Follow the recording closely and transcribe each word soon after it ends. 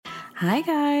Hi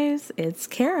guys, it's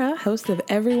Kara, host of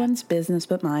Everyone's Business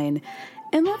But Mine.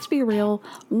 And let's be real,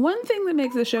 one thing that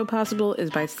makes the show possible is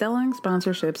by selling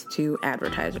sponsorships to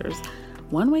advertisers.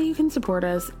 One way you can support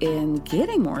us in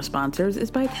getting more sponsors is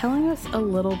by telling us a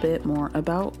little bit more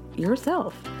about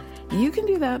yourself. You can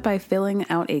do that by filling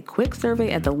out a quick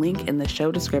survey at the link in the show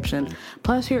description.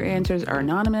 Plus, your answers are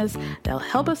anonymous. They'll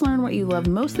help us learn what you love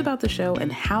most about the show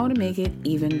and how to make it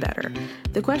even better.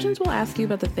 The questions will ask you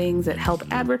about the things that help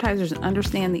advertisers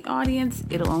understand the audience.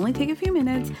 It'll only take a few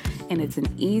minutes, and it's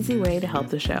an easy way to help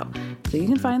the show. So you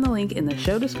can find the link in the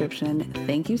show description.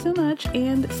 Thank you so much,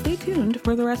 and stay tuned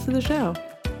for the rest of the show.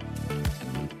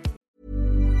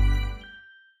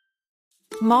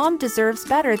 Mom deserves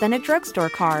better than a drugstore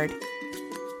card.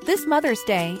 This Mother's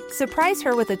Day, surprise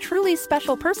her with a truly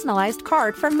special personalized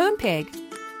card from Moonpig.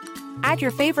 Add your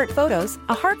favorite photos,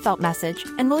 a heartfelt message,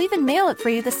 and we'll even mail it for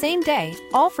you the same day,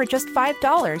 all for just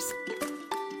 $5.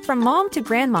 From mom to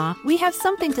grandma, we have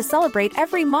something to celebrate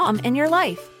every mom in your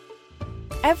life.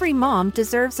 Every mom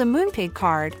deserves a Moonpig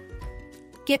card.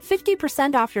 Get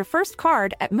 50% off your first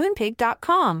card at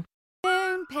moonpig.com.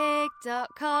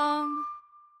 Moonpig.com.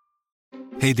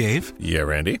 Hey, Dave. Yeah,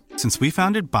 Randy? Since we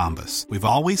founded Bombas, we've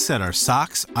always said our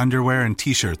socks, underwear, and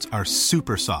T-shirts are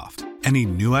super soft. Any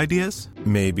new ideas?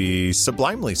 Maybe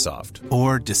sublimely soft.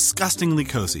 Or disgustingly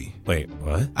cozy. Wait,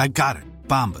 what? I got it.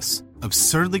 Bombas.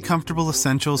 Absurdly comfortable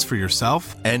essentials for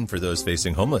yourself and for those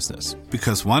facing homelessness.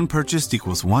 Because one purchased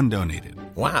equals one donated.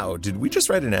 Wow, did we just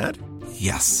write an ad?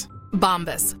 Yes.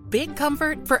 Bombas. Big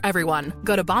comfort for everyone.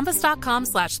 Go to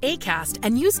bombas.com/ACAST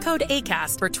and use code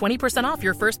ACAST for 20% off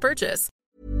your first purchase.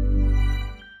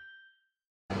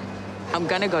 I'm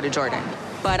gonna go to Jordan,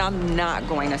 but I'm not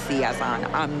going to see Yazan.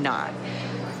 I'm not.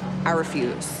 I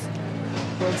refuse.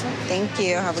 Thank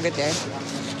you. Have a good day.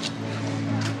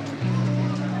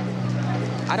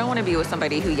 I don't want to be with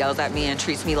somebody who yells at me and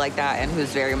treats me like that and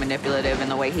who's very manipulative in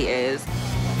the way he is.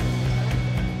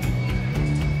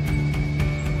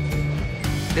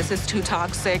 This is too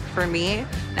toxic for me.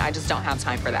 I just don't have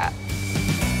time for that.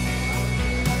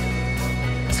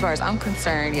 As far as I'm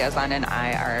concerned, Yazan and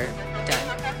I are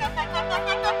done.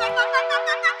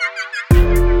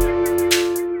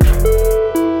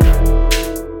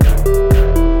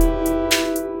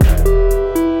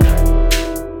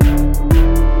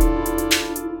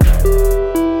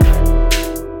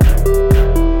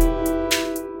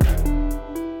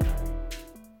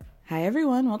 Hi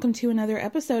everyone, welcome to another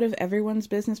episode of Everyone's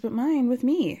Business But Mine with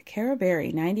me, Kara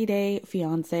Berry, 90 Day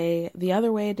Fiancé, the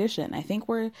Other Way edition. I think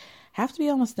we have to be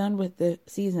almost done with the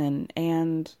season,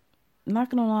 and I'm not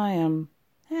gonna lie, I'm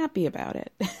happy about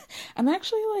it. I'm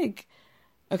actually like,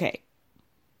 okay,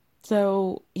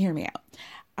 so hear me out.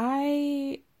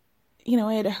 I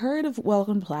had heard of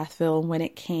Welcome to Plathville when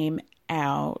it came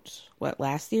out,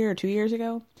 last year or 2 years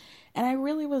ago? And I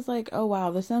really was like, oh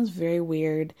wow, this sounds very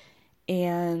weird.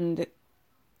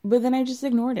 But then I just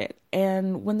ignored it.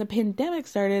 And when the pandemic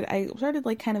started, I started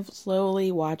kind of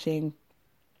slowly watching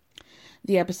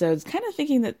the episodes, kind of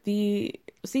thinking that the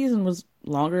season was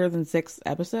longer than 6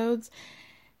 episodes.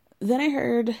 Then I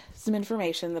heard some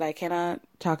information that I cannot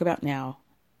talk about now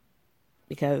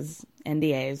because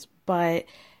NDAs, but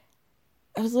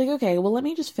I was like, okay, well, let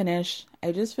me just finish.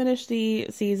 I just finished the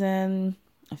season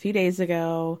a few days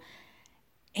ago,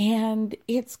 and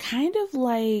it's kind of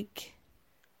like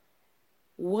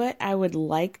what I would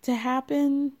like to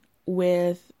happen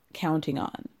with Counting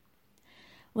On.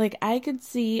 I could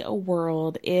see a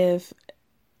world if,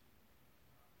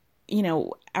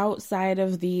 outside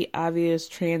of the obvious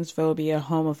transphobia,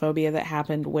 homophobia that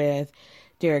happened with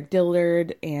Derek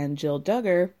Dillard and Jill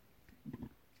Duggar,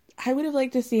 I would have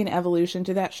liked to see an evolution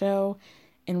to that show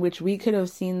in which we could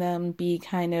have seen them be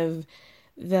kind of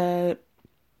the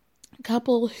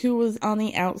couple who was on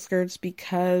the outskirts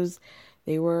because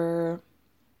they were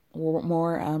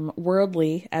more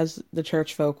worldly, as the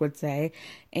church folk would say,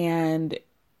 and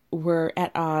were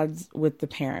at odds with the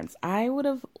parents. I would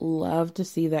have loved to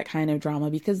see that kind of drama,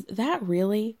 because that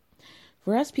really,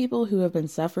 for us people who have been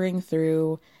suffering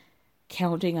through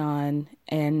Counting On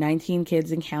and 19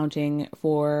 Kids and Counting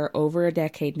for over a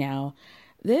decade now,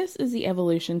 this is the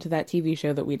evolution to that TV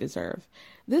show that we deserve.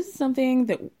 This is something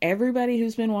that everybody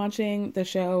who's been watching the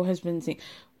show has been seeing.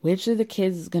 Which of the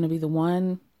kids is going to be the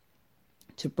one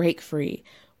to break free?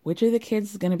 Which of the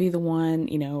kids is going to be the one,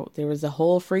 there was a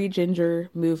whole free ginger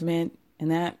movement,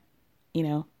 and that,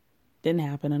 didn't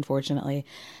happen, unfortunately.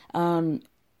 And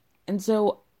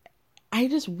so I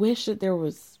just wish that there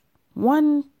was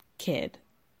one kid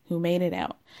who made it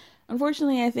out.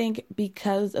 Unfortunately, I think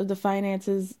because of the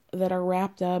finances that are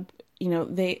wrapped up,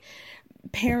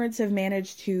 parents have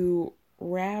managed to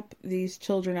wrap these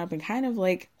children up and kind of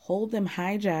like hold them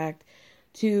hijacked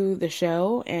to the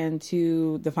show and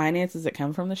to the finances that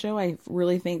come from the show. I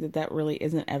really think that that really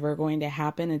isn't ever going to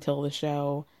happen until the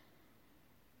show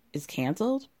is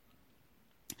canceled.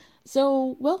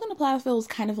 So Welcome to Plathville is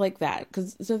kind of like that.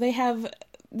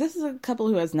 This is a couple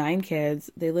who has 9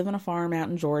 kids. They live on a farm out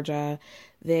in Georgia.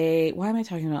 Why am I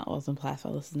talking about Welcome to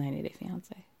Plathville? This is 90 Day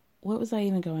Fiancé. What was I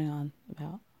even going on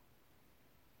about?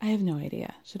 I have no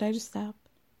idea. Should I just stop?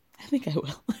 I think I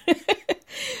will.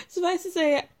 Suffice to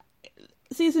say,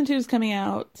 season 2 is coming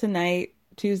out tonight,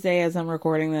 Tuesday, as I'm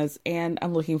recording this, and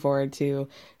I'm looking forward to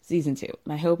season 2.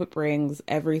 And I hope it brings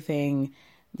everything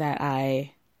that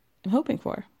I am hoping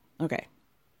for. Okay,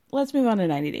 let's move on to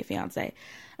 90 Day Fiancé.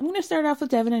 I'm going to start off with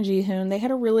Devin and Jihoon. They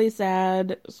had a really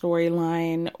sad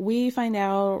storyline. We find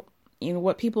out,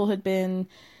 what people had been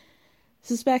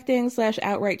suspecting /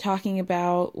 outright talking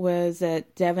about was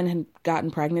that Devin had gotten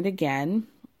pregnant again.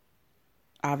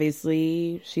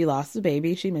 Obviously, she lost the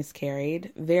baby. She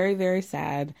miscarried. Very, very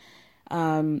sad.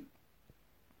 I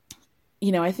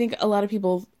think a lot of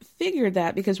people figured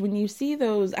that because when you see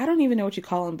those, I don't even know what you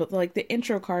call them, but like the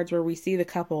intro cards where we see the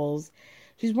couples,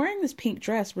 she's wearing this pink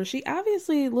dress where she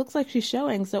obviously looks like she's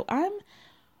showing. So I'm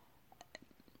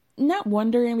not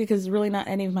wondering because it's really not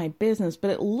any of my business,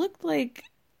 but it looked like,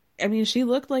 she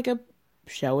looked like a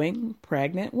showing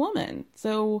pregnant woman.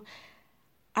 So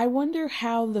I wonder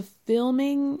how the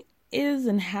filming is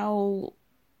and how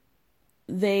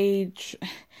they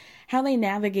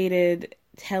navigated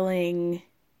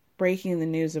breaking the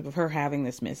news of her having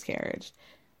this miscarriage.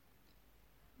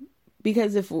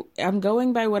 Because if I'm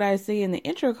going by what I see in the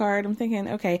intro card, I'm thinking,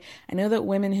 okay, I know that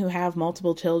women who have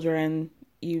multiple children,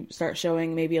 you start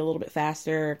showing maybe a little bit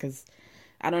faster because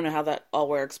I don't know how that all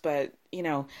works, but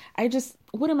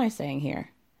what am I saying here?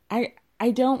 I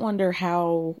don't wonder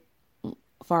how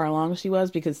far along she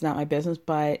was because it's not my business,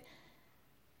 but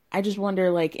I just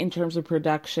wonder, like, in terms of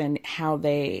production, how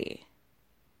they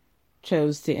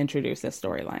chose to introduce this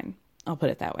storyline. I'll put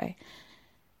it that way.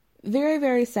 Very,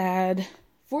 very sad.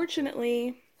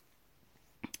 Fortunately,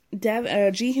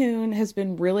 Jihoon has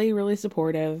been really, really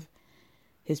supportive.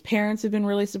 His parents have been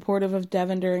really supportive of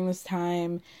Devin during this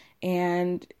time.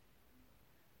 And,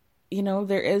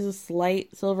 there is a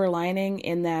slight silver lining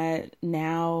in that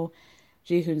now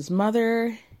Jihoon's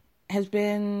mother has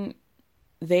been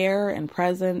there and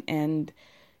present, and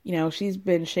she's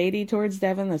been shady towards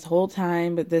Devin this whole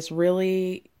time, but this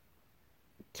really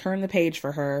turned the page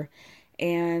for her,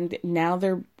 and now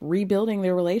they're rebuilding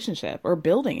their relationship, or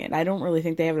building it. I don't really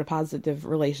think they have a positive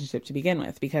relationship to begin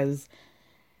with, because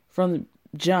from the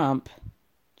jump,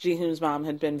 Jihoon's mom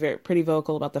had been pretty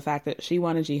vocal about the fact that she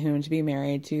wanted Jihoon to be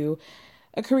married to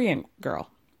a Korean girl.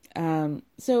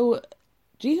 So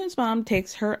Jihoon's mom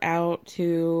takes her out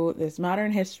to this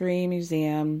modern history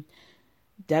museum.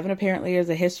 Devin apparently is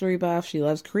a history buff. She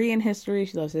loves Korean history.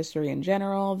 She loves history in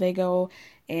general. They go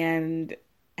and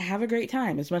have a great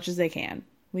time as much as they can.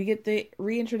 We get the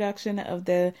reintroduction of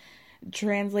the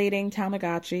translating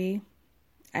Tamagotchi.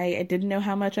 I didn't know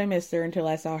how much I missed her until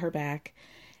I saw her back.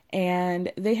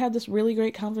 And they had this really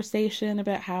great conversation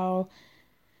about how,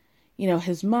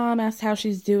 his mom asked how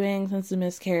she's doing since the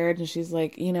miscarriage. And she's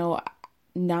like,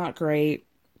 not great,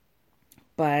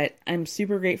 but I'm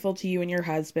super grateful to you and your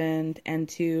husband and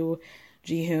to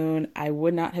Jihoon. I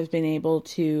would not have been able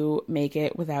to make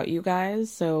it without you guys.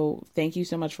 So thank you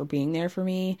so much for being there for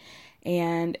me.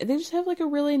 And they just have like a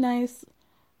really nice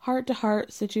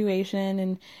heart-to-heart situation.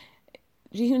 And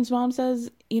Jihoon's mom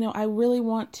says, I really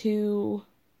want to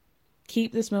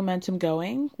keep this momentum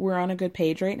going. We're on a good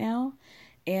page right now,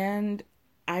 and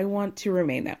I want to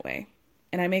remain that way.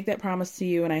 And I make that promise to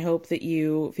you, and I hope that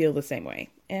you feel the same way.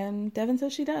 And Devin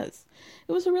says she does.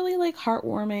 It was a really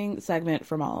heartwarming segment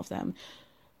from all of them.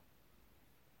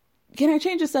 Can I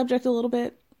change the subject a little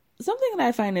bit? Something that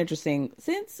I find interesting,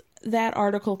 since that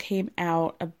article came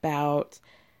out about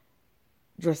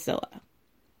Drusilla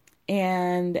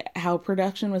and how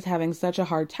production was having such a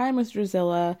hard time with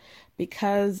Drusilla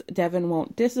because Devin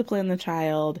won't discipline the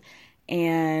child,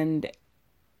 and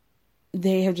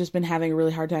they have just been having a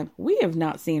really hard time. We have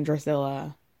not seen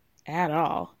Drusilla at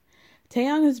all.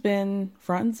 Taeyong has been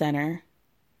front and center,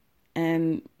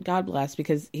 and God bless,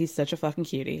 because he's such a fucking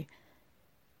cutie.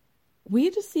 We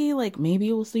just see,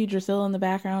 maybe we'll see Drusilla in the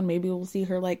background. Maybe we'll see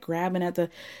her, grabbing at the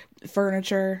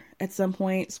furniture at some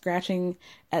point, scratching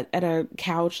at a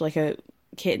couch like a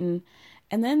kitten.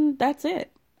 And then that's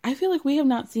it. I feel like we have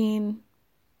not seen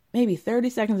maybe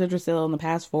 30 seconds of Drusilla in the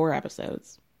past 4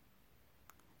 episodes.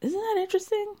 Isn't that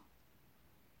interesting?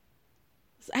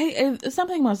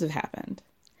 Something must have happened.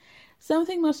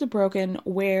 something must have broken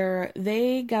where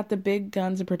they got the big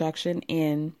guns of production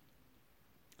in.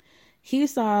 He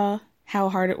saw how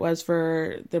hard it was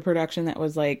for the production that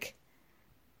was like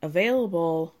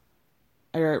available,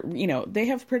 or, you know, they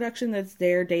have production that's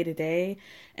there day to day,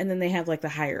 and then they have like the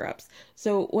higher ups.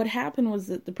 So what happened was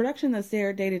that the production that's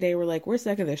there day to day were like, we're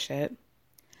sick of this shit.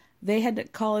 They had to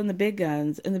call in the big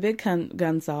guns, and the big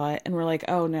guns saw it and were like,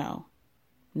 oh no,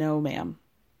 ma'am.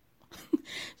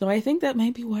 So I think that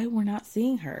might be why we're not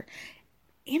seeing her.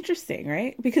 Interesting,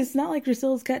 right? Because it's not like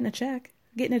Drusilla's getting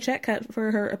a check cut for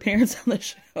her appearance on the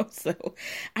show. So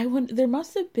there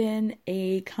must have been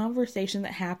a conversation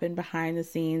that happened behind the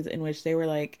scenes in which they were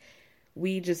like,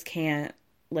 we just can't,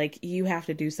 like, you have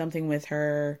to do something with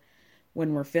her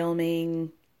when we're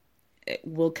filming. It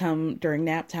will come during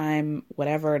nap time,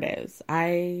 whatever it is.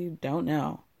 I don't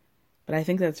know. But I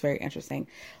think that's very interesting.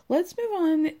 Let's move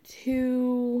on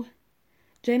to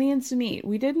Jenny and Sumit.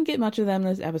 We didn't get much of them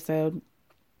this episode.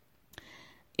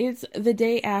 It's the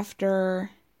day after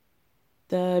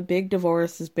the big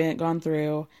divorce has gone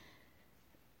through.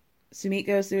 Sumit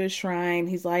goes to his shrine.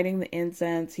 He's lighting the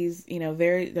incense. He's, you know,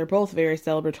 they're both very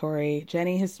celebratory.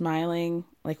 Jenny is smiling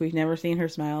like we've never seen her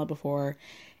smile before.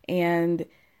 And,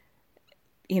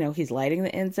 you know, he's lighting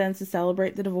the incense to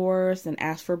celebrate the divorce and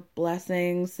ask for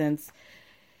blessings, since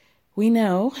we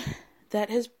know that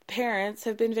his parents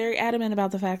have been very adamant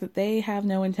about the fact that they have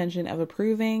no intention of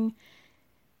approving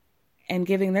and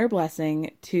giving their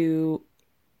blessing to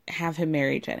have him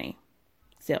marry Jenny.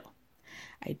 Still,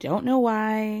 I don't know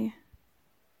why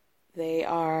they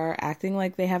are acting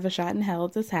like they have a shot in hell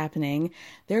at this happening.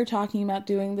 They're talking about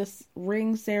doing this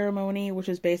ring ceremony, which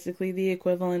is basically the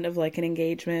equivalent of like an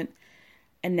engagement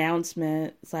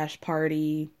announcement /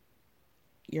 party.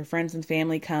 Your friends and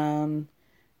family come.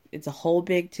 It's a whole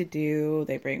big to-do.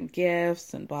 They bring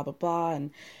gifts and blah, blah, blah.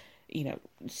 And, you know,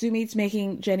 Sumit's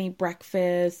making Jenny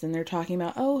breakfast, and they're talking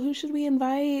about, oh, who should we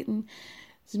invite? And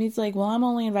Sumit's like, well, I'm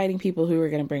only inviting people who are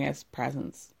going to bring us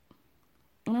presents.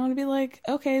 And I want to be like,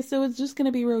 okay, so it's just going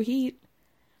to be Rohit.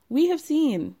 We have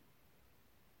seen.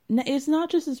 It's not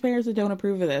just his parents that don't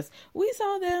approve of this. We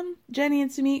saw them, Jenny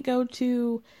and Sumit, go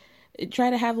to try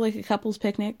to have like a couple's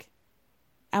picnic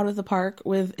out of the park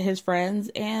with his friends,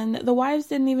 and the wives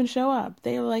didn't even show up.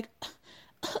 They were like,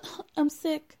 I'm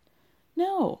sick.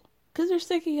 No, because they're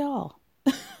sick of y'all.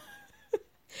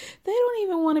 They don't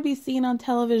even want to be seen on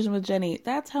television with Jenny.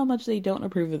 That's how much they don't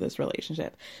approve of this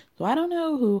relationship. So I don't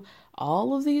know who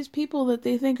all of these people that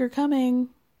they think are coming,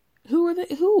 who are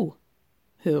they? Who?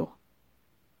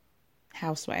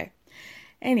 Houseway.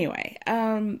 Anyway,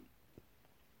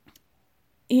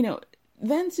 you know,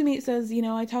 then Sumit says, you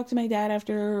know, I talked to my dad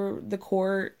after the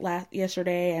court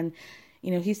yesterday, and,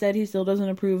 you know, he said he still doesn't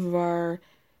approve of our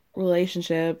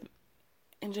relationship.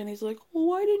 And Jenny's like, well,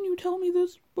 why didn't you tell me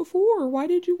this before? Why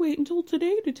did you wait until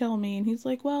today to tell me? And he's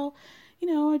like, well, you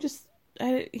know,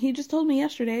 he just told me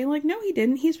yesterday. I'm like, no, he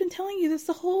didn't. He's been telling you this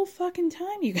the whole fucking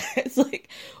time, you guys. Like,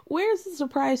 where's the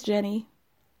surprise, Jenny?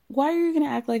 Why are you going to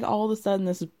act like all of a sudden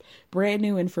this is brand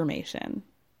new information?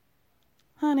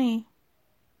 Honey.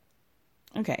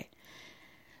 Okay.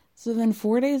 So then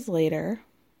 4 days later,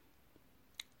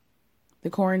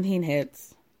 the quarantine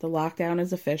hits. The lockdown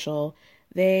is official.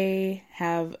 They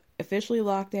have officially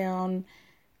locked down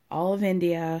all of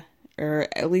India, or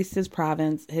at least his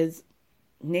province. His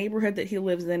neighborhood that he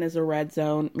lives in is a red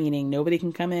zone, meaning nobody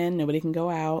can come in, nobody can go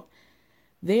out.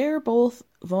 They're both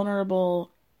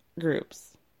vulnerable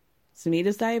groups. Sumit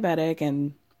is diabetic,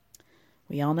 and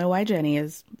we all know why Jenny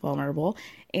is vulnerable.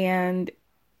 And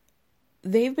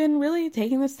they've been really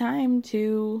taking this time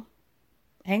to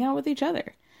hang out with each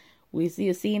other. We see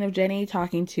a scene of Jenny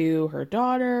talking to her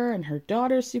daughter, and her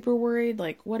daughter's super worried.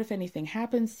 Like, what if anything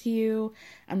happens to you?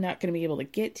 I'm not going to be able to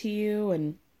get to you.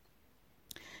 And,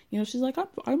 you know, she's like,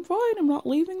 I'm fine. I'm not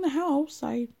leaving the house.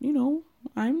 I'm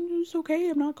just okay.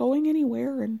 I'm not going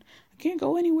anywhere, and I can't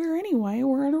go anywhere anyway.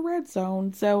 We're in a red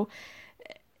zone. So,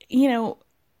 you know,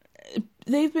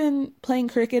 they've been playing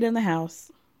cricket in the house.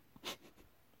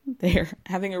 They're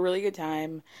having a really good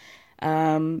time.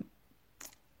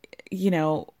 You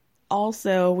know,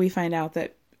 also, we find out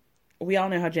that we all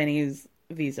know how Jenny's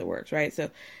visa works, right?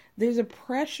 So there's a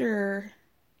pressure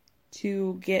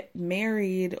to get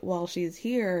married while she's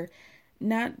here,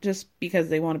 not just because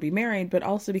they want to be married, but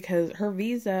also because her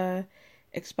visa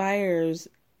expires.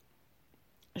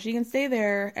 She can stay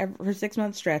there for 6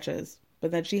 month stretches,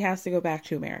 but then she has to go back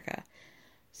to America.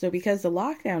 So because the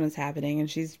lockdown is happening and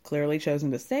she's clearly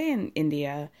chosen to stay in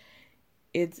India,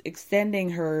 it's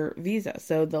extending her visa.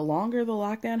 So the longer the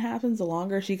lockdown happens, the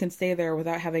longer she can stay there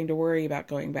without having to worry about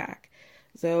going back.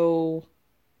 So,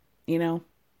 you know,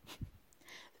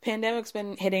 Pandemic's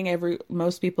been hitting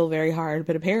most people very hard,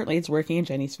 but apparently it's working in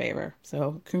Jenny's favor.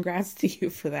 So congrats to you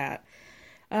for that.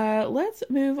 Let's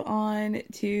move on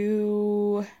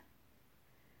to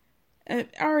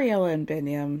Ariella and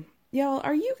Binyam. Y'all,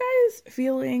 are you guys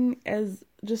feeling as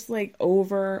just like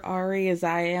over Ari as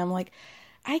I am? Like,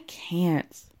 I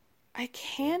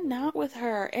cannot with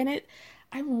her. And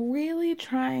I'm really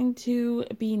trying to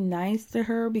be nice to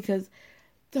her because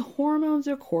the hormones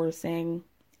are coursing.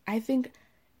 I think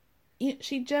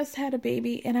she just had a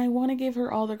baby and I want to give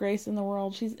her all the grace in the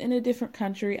world. She's in a different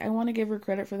country. I want to give her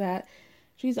credit for that.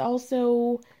 She's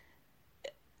also,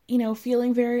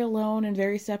 feeling very alone and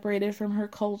very separated from her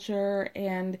culture.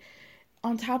 And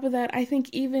on top of that, I think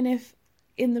even if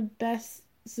in the best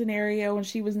scenario and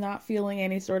she was not feeling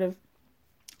any sort of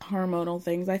hormonal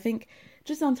things, I think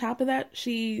just on top of that,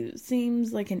 she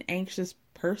seems like an anxious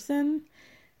person.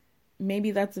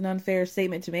 Maybe that's an unfair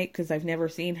statement to make because I've never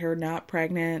seen her not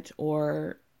pregnant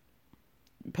or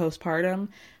postpartum,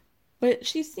 but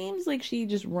she seems like she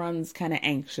just runs kind of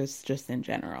anxious just in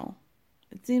general.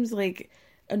 It seems like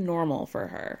a normal for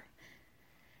her.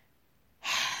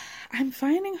 I'm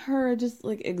finding her just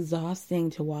like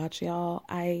exhausting to watch, y'all.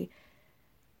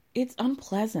 It's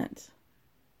unpleasant.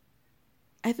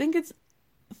 I think it's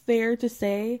fair to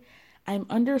say I'm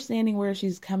understanding where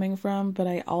she's coming from, but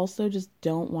I also just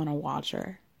don't want to watch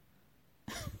her.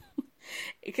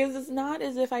 Because it's not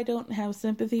as if I don't have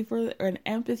sympathy for or an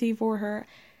empathy for her,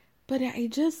 but I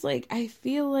just I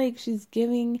feel like she's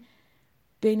giving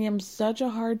Binyam such a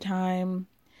hard time,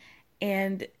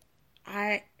 and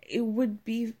it would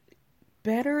be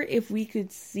better if we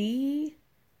could see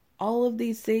all of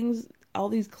these things, all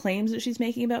these claims that she's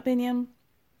making about Binyam.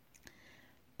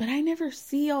 But I never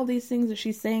see all these things that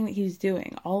she's saying that he's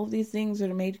doing. All of these things that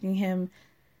are making him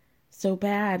so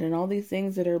bad. And all these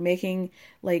things that are making,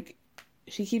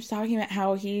 she keeps talking about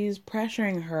how he's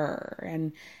pressuring her.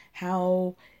 And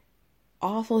how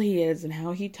awful he is. And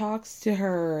how he talks to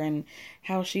her. And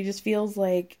how she just feels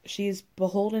like she's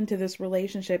beholden to this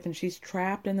relationship. And she's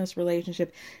trapped in this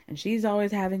relationship. And she's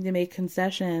always having to make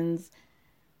concessions.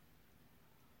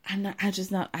 I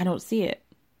don't see it.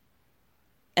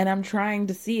 And I'm trying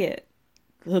to see it.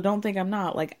 So don't think I'm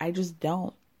not. I just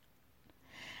don't.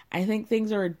 I think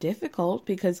things are difficult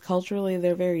because culturally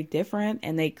they're very different.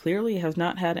 And they clearly have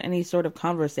not had any sort of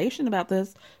conversation about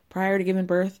this prior to giving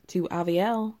birth to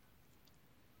Avielle.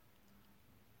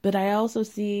 But I also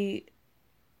see,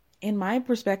 in my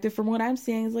perspective, from what I'm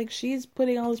seeing, is she's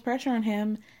putting all this pressure on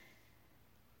him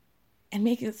and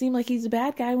making it seem like he's a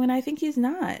bad guy when I think he's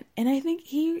not. And I think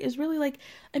he is really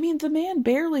the man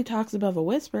barely talks above a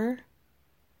whisper.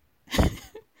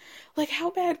 How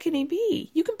bad can he be?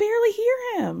 You can barely hear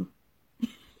him.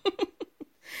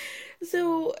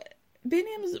 So,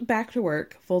 Binyam's back to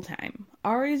work full time.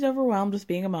 Ari's overwhelmed with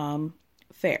being a mom.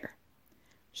 Fair.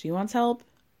 She wants help.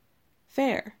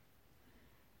 Fair.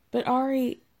 But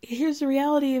Ari, here's the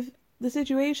reality of the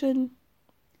situation.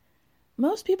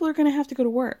 Most people are going to have to go to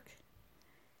work.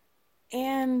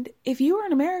 And if you were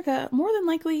in America, more than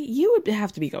likely, you would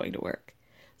have to be going to work.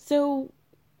 So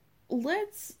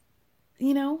let's,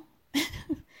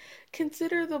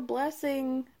 consider the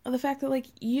blessing of the fact that,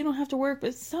 you don't have to work,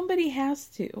 but somebody has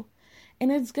to.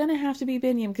 And it's going to have to be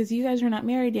Binyam because you guys are not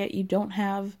married yet. You don't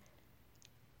have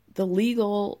the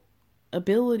legal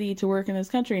ability to work in this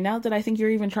country. Not that I think you're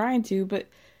even trying to, but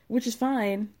which is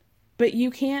fine. But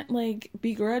you can't,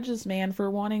 begrudge this man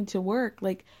for wanting to work.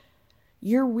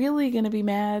 You're really going to be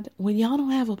mad when y'all don't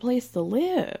have a place to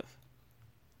live.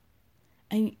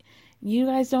 And you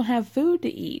guys don't have food to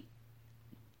eat.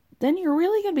 Then you're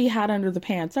really going to be hot under the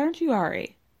pants, aren't you,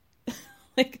 Ari?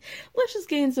 Let's just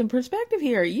gain some perspective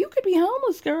here. You could be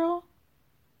homeless, girl.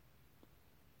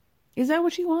 Is that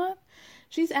what you want?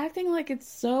 She's acting like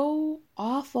it's so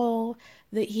awful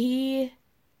that he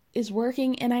is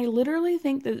working. And I literally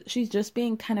think that she's just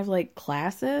being kind of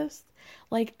classist.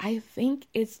 I think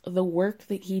it's the work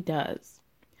that he does.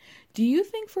 Do you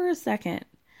think for a second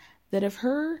that if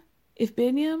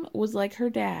Binyam was like her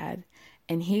dad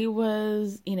and he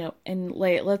was,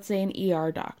 let's say an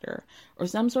ER doctor or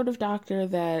some sort of doctor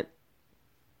that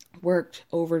worked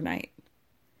overnight,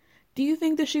 do you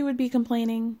think that she would be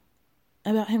complaining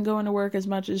about him going to work as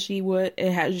much as she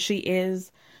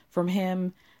is from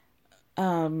him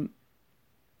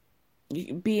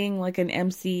being an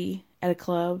MC at a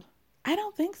club? I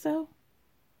don't think so.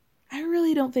 I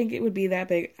really don't think it would be that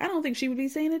big. I don't think she would be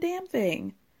saying a damn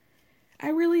thing. I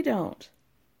really don't.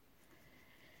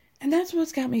 And that's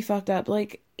what's got me fucked up.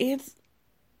 It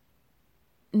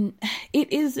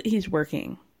is, he's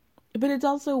working. But it's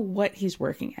also what he's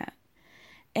working at.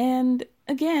 And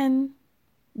again,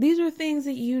 These are things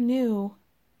that you knew.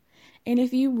 And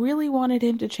if you really wanted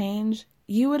him to change,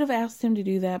 you would have asked him to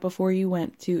do that before you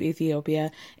went to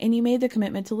Ethiopia and you made the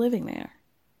commitment to living there.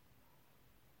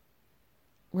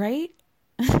 Right?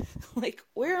 Like,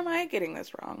 where am I getting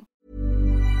this wrong?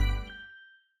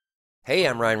 Hey,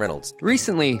 I'm Ryan Reynolds.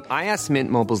 Recently, I asked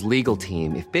Mint Mobile's legal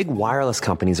team if big wireless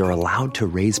companies are allowed to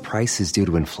raise prices due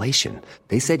to inflation.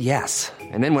 They said yes.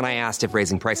 And then when I asked if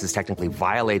raising prices technically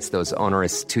violates those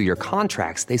onerous 2-year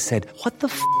contracts, they said, "What the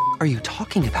f*** are you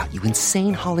talking about, you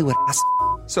insane Hollywood ass f-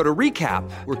 So to recap,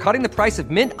 we're cutting the price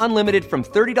of Mint Unlimited from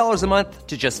 $30 a month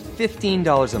to just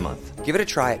 $15 a month. Give it a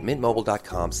try at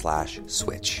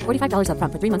mintmobile.com/switch. $45 up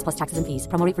front for 3 months plus taxes and fees.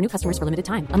 Promo rate for new customers for limited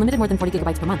time. Unlimited more than 40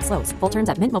 gigabytes per month. Slows full terms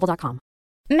at mintmobile.com.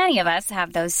 Many of us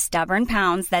have those stubborn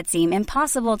pounds that seem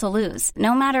impossible to lose,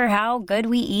 no matter how good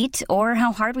we eat or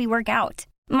how hard we work out.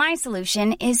 My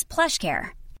solution is PlushCare.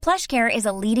 PlushCare is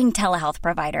a leading telehealth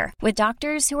provider with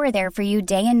doctors who are there for you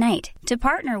day and night to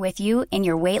partner with you in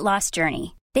your weight loss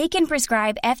journey. They can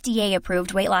prescribe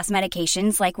FDA-approved weight loss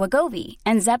medications like Wegovy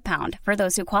and Zepbound for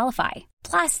those who qualify.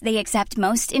 Plus, they accept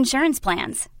most insurance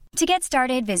plans. To get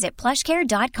started, visit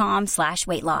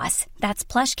plushcare.com/weightloss. That's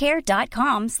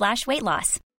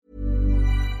plushcare.com/weightloss.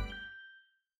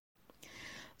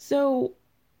 So,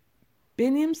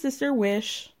 Binyam's sister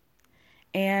Wish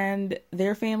and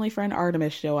their family friend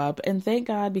Artemis show up. And thank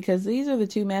God, because these are the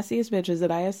two messiest bitches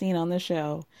that I have seen on this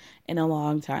show in a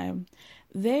long time.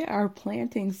 They are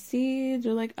planting seeds.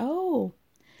 They're like, oh,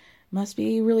 must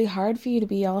be really hard for you to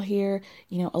be all here,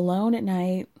 alone at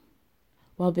night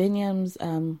while Binyam's,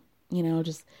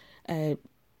 just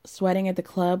sweating at the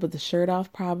club with the shirt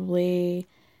off, probably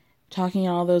talking to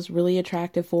all those really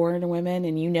attractive foreigner women.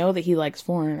 And you know that he likes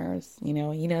foreigners,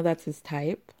 that's his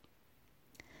type.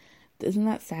 Isn't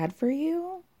that sad for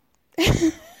you?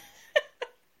 Artemis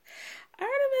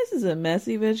is a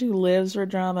messy bitch who lives for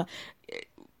drama.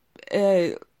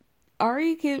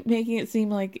 Ari kept making it seem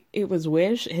like it was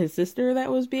Wish, his sister,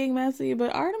 that was being messy,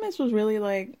 but Artemis was really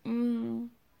like low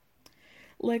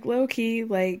key,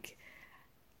 like,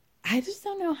 I just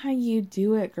don't know how you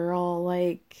do it, girl.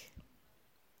 Like,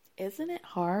 isn't it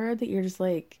hard that you're just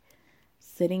like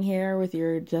sitting here with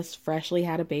your just freshly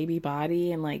had a baby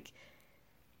body and like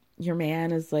your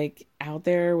man is like out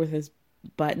there with his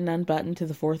button unbuttoned to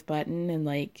the fourth button and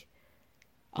like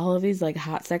all of these like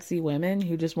hot sexy women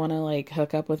who just want to like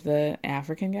hook up with the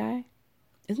African guy?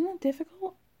 Isn't that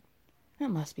difficult? That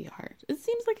must be hard. It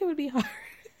seems like it would be hard.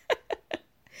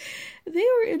 They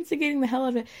were instigating the hell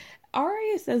of it.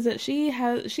 Aria says that she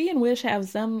and Wish have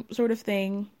some sort of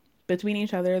thing between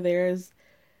each other. There's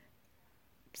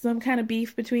some kind of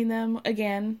beef between them.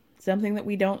 Again, something that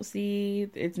we don't see.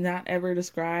 It's not ever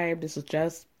described. This is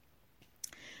just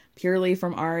purely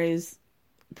from Ari's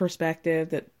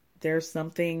perspective that there's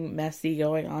something messy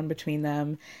going on between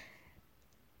them.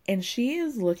 And she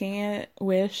is looking at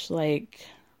Wish like,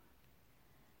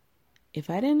 if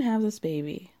I didn't have this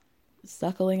baby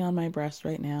suckling on my breast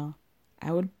right now,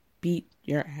 I would beat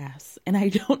your ass. And I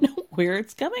don't know where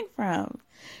it's coming from.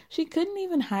 She couldn't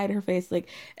even hide her face. Like,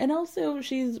 and also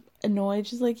she's annoyed.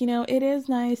 She's like, it is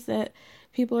nice that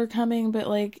people are coming, but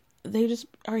like, they just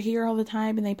are here all the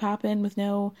time and they pop in with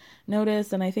no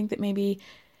notice. And I think that maybe,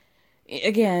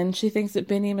 again, she thinks that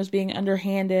Binyam is being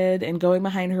underhanded and going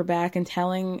behind her back and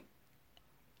telling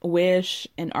Wish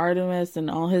and Artemis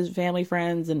and all his family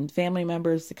friends and family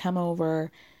members to come over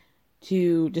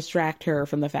to distract her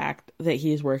from the fact that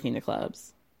he's working the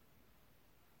clubs.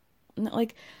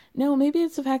 Like, no, maybe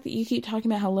it's the fact that you keep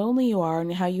talking about how lonely you are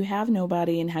and how you have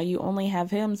nobody and how you only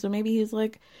have him. So maybe he's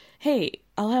like, hey,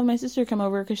 I'll have my sister come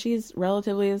over because she's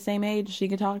relatively the same age. She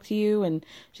can talk to you and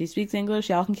she speaks English.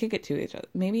 Y'all can kick it to each other.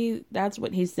 Maybe that's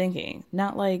what he's thinking.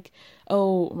 Not like,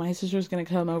 oh, my sister's going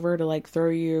to come over to like throw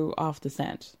you off the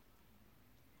scent.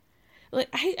 Like,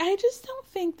 I just don't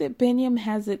think that Binyam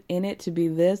has it in it to be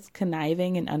this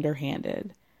conniving and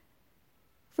underhanded.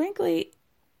 Frankly,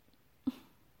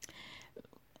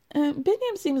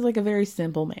 Binyam seems like a very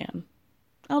simple man.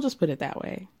 I'll just put it that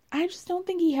way. I just don't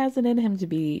think he has it in him to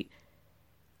be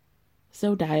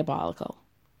so diabolical.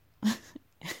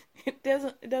 It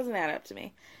doesn't add up to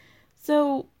me.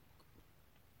 So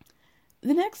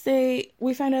the next day,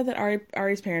 we find out that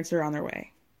Ari's parents are on their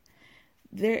way.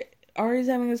 Ari's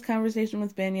having this conversation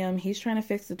with Binyam. He's trying to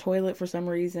fix the toilet for some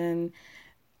reason.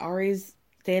 Ari's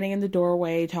standing in the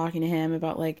doorway talking to him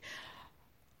about like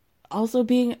also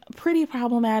being pretty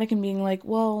problematic and being like,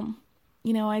 well,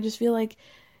 I just feel like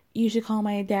you should call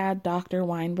my dad Dr.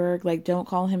 Weinberg. Like, don't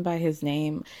call him by his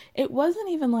name. It wasn't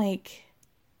even like,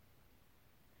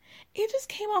 it just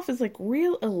came off as like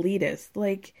real elitist.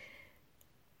 Like,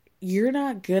 you're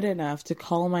not good enough to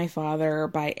call my father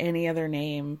by any other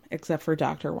name except for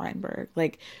Dr. Weinberg.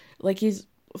 Like he's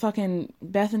fucking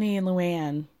Bethany and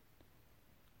Luann,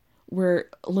 where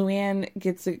Luann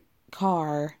gets a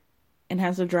car and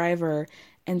has a driver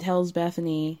and tells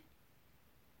Bethany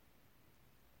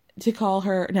to call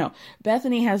her. No,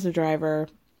 Bethany has a driver,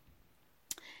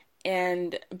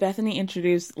 and Bethany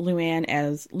introduced Luann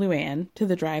as Luann to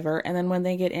the driver, and then when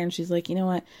they get in, she's like, you know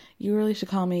what, you really should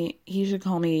call me, he should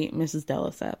call me Mrs.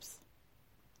 Delaceps.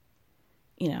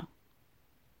 You know,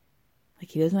 like,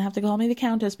 he doesn't have to call me the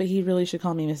Countess, but he really should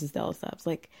call me Mrs. Delaceps.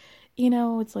 Like, you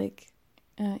know, it's like,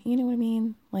 you know what I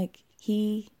mean? Like,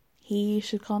 he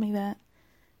should call me that.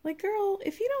 Like, girl,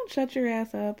 if you don't shut your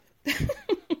ass up,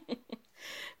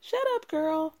 shut up,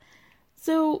 girl.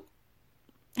 So,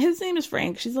 his name is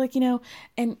Frank. She's like, you know,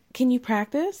 and can you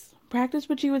practice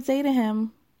what you would say to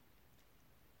him?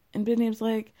 And Benny's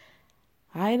like,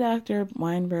 hi, Dr.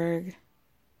 Weinberg.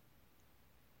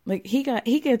 Like, he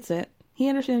gets it. He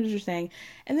understands what you're saying.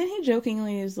 And then he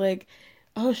jokingly is like,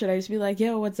 oh, should I just be like,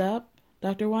 yo, what's up,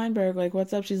 Dr. Weinberg? Like,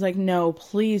 what's up? She's like, no,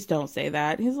 please don't say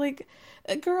that. He's like,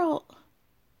 girl,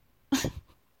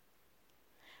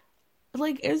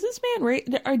 like, is this man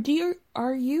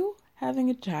are you having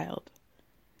a child?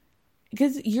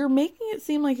 Because you're making it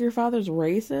seem like your father's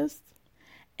racist,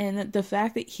 and that the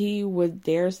fact that he would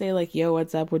dare say, like, yo,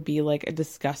 what's up, would be, like, a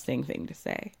disgusting thing to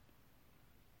say.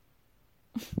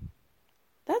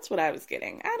 That's what I was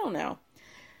getting. I don't know.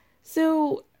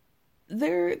 So,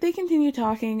 they continue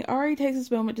talking. Ari takes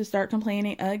this moment to start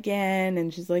complaining again,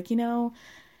 and she's like, you know,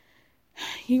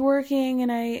 you're working,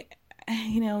 and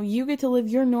you get to live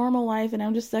your normal life, and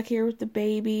I'm just stuck here with the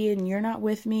baby, and you're not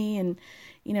with me, and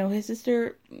you know,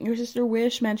 your sister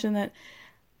Wish mentioned that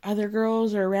other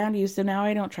girls are around you, so now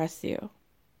I don't trust you.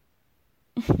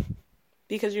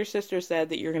 Because your sister said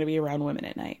that you're going to be around women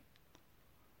at night.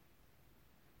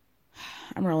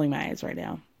 I'm rolling my eyes right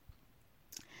now.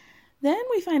 Then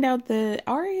we find out that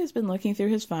Ari has been looking through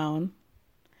his phone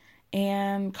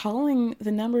and calling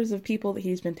the numbers of people that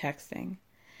he's been texting.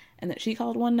 And that she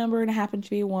called one number and it happened to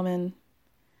be a woman.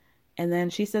 And then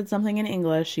she said something in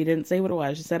English. She didn't say what it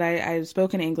was. She said, I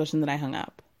spoke in English, and then I hung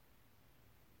up.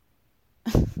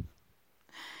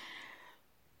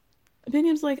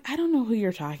 Benjamin's like, I don't know who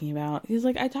you're talking about. He's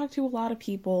like, I talk to a lot of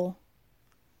people.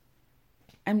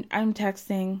 I'm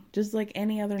texting just like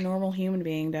any other normal human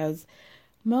being does.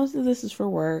 Most of this is for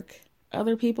work.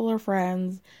 Other people are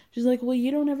friends. She's like, well,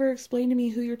 you don't ever explain to me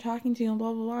who you're talking to and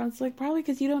blah, blah, blah. And it's like, probably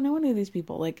because you don't know any of these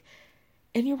people. Like,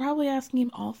 and you're probably asking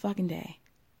him all fucking day.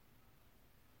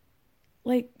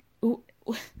 Like,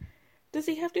 does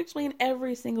he have to explain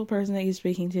every single person that he's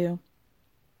speaking to?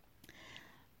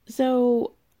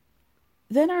 So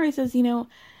then Ari says, you know,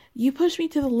 you push me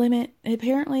to the limit.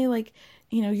 Apparently, like,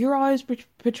 you know, you're always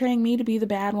portraying me to be the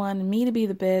bad one and me to be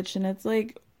the bitch. And it's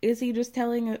like, is he just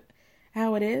telling it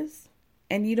how it is?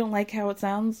 And you don't like how it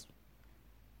sounds?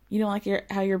 You don't like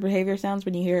how your behavior sounds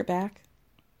when you hear it back?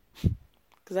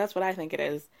 Because that's what I think it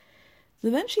is.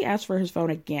 So then she asks for his phone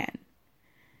again.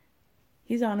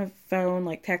 He's on a phone,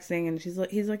 like, texting, and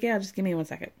he's like, yeah, just give me 1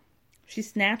 second. She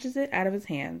snatches it out of his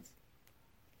hands.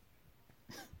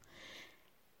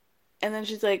 And then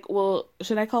she's like, well,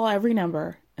 should I call every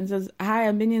number? And says, hi,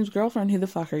 I'm Binion's girlfriend. Who the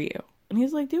fuck are you? And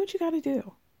he's like, do what you gotta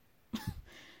do.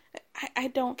 I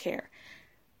don't care.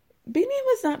 Binion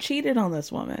was not cheated on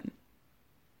this woman.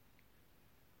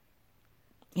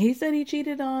 He said he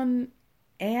cheated on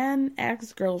an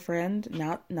ex-girlfriend,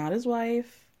 not his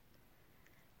wife.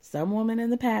 Some woman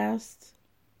in the past.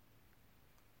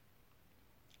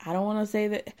 I don't want to say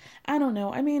that. I don't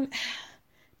know. I mean,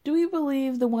 do we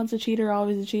believe the once a cheater,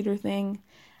 always a cheater thing?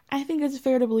 I think it's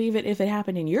fair to believe it if it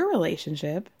happened in your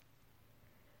relationship.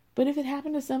 But if it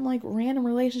happened to some, like, random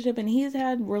relationship and he's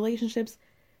had relationships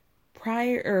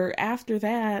prior or after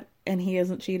that and he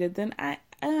hasn't cheated, then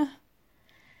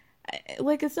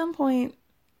like, at some point,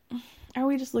 are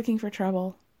we just looking for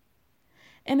trouble?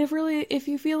 And if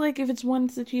you feel like if it's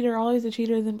once a cheater, always a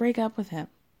cheater, then break up with him.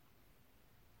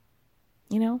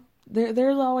 You know,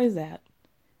 there's always that.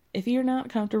 If you're not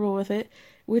comfortable with it,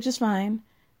 which is fine,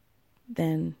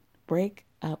 then break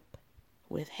up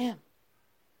with him.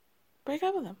 Break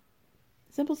up with him.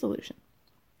 Simple solution.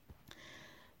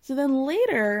 So then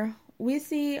later, we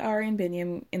see Ari and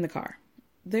Binion in the car.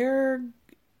 Her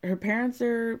parents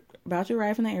are about to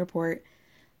arrive from the airport,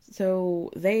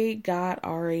 so they got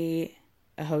Ari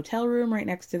a hotel room right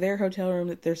next to their hotel room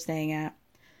that they're staying at,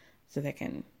 so they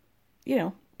can, you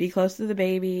know, be close to the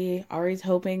baby. Ari's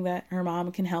hoping that her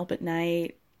mom can help at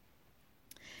night.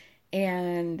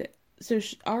 And so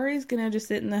Ari's gonna just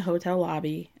sit in the hotel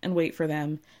lobby and wait for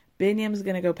them. Binyam's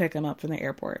gonna go pick him up from the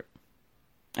airport.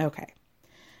 Okay.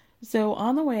 So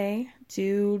on the way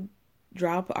to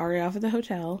drop Ari off at the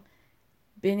hotel,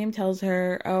 Binyam tells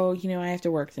her, oh, I have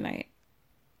to work tonight.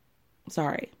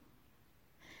 Sorry.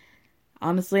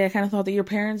 Honestly, I kind of thought that your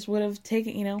parents would have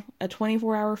taken, a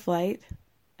 24-hour flight.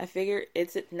 I figure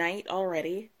it's at night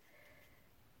already.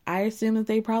 I assume that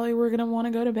they probably were going to want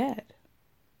to go to bed.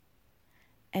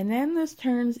 And then this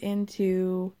turns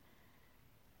into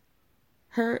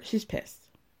she's pissed.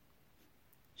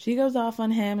 She goes off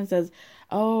on him and says,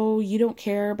 oh, you don't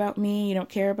care about me. You don't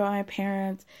care about my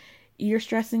parents. You're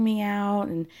stressing me out.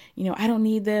 And, I don't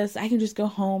need this. I can just go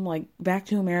home, back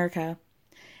to America.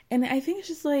 And I think it's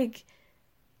just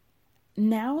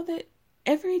now that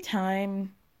every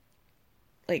time,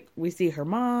 we see her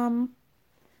mom,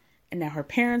 and now her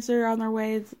parents are on their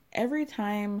way, every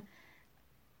time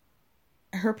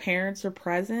her parents are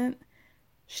present,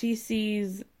 she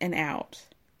sees an out.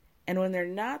 And when they're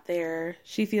not there,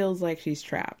 she feels like she's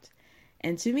trapped.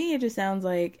 And to me, it just sounds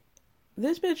like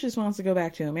this bitch just wants to go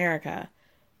back to America,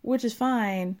 which is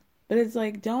fine, but it's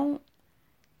don't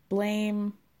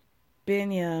blame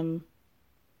Binyam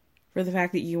for the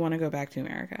fact that you want to go back to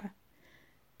America.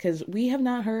 Because we have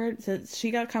not heard, since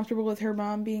she got comfortable with her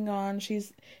mom being gone,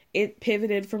 it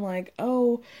pivoted from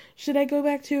oh, should I go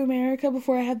back to America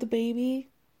before I had the baby?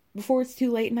 Before it's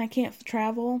too late and I can't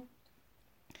travel?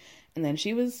 And then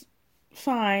she was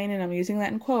fine, and I'm using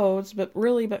that in quotes, but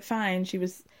fine. She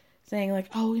was saying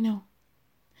oh,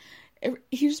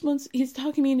 he's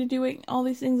talking me into doing all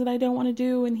these things that I don't want to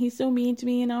do, and he's so mean to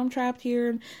me, and now I'm trapped here,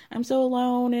 and I'm so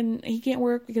alone, and he can't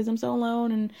work because I'm so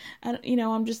alone, and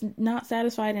I'm just not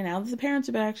satisfied. And now that the parents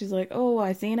are back, she's like, oh,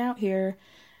 I see an out here.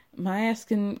 My ass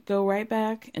can go right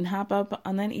back and hop up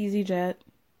on that EasyJet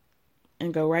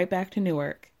and go right back to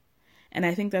Newark. And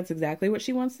I think that's exactly what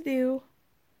she wants to do,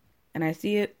 and I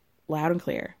see it loud and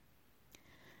clear.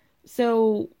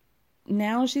 So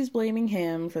now she's blaming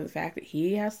him for the fact that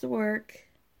he has to work.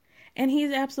 And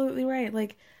he's absolutely right.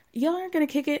 Y'all aren't going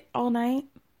to kick it all night.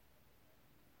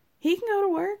 He can go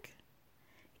to work.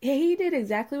 He did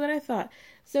exactly what I thought.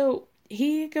 So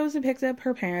he goes and picks up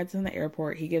her parents in the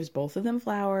airport. He gives both of them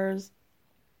flowers.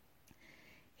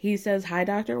 He says, hi,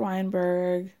 Dr.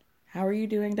 Weinberg. How are you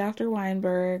doing, Dr.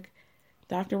 Weinberg?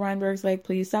 Dr. Weinberg's like,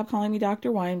 please stop calling me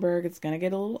Dr. Weinberg. It's going to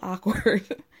get a little awkward.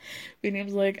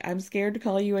 Binyam's like, I'm scared to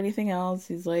call you anything else.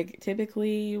 He's like,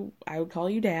 typically, I would call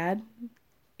you Dad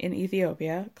in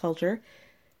Ethiopia culture. And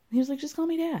he was like, just call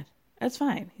me Dad. That's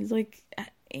fine. He's like,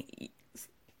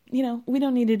 we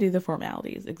don't need to do the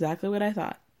formalities. Exactly what I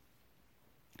thought.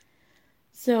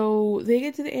 So they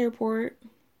get to the airport.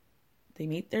 They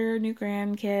meet their new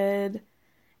grandkid.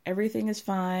 Everything is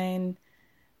fine.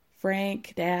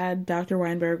 Frank, Dad, Dr.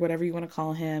 Weinberg, whatever you want to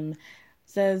call him,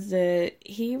 says that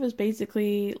he was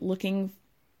basically looking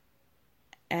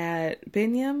at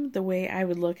Binyam the way I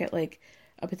would look at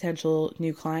a potential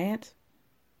new client.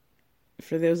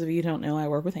 For those of you who don't know, I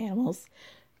work with animals,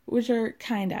 which are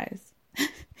kind eyes.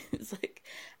 It's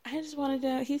I just wanted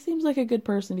to, he seems like a good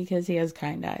person because he has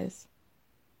kind eyes.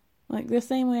 The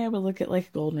same way I would look at a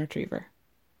golden retriever.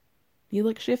 Do you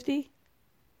look shifty?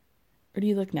 Or do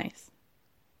you look nice?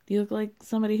 Do you look like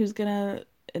somebody who's gonna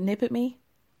nip at me?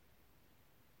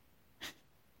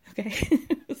 Okay.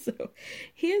 So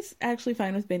he is actually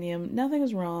fine with Binyam. Nothing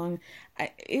is wrong.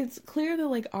 It's clear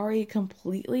that Ari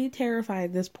completely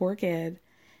terrified this poor kid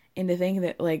into thinking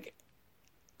that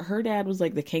her dad was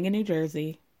the king of New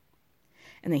Jersey,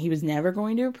 and that he was never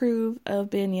going to approve of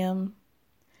Binyam,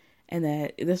 and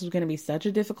that this was going to be such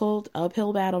a difficult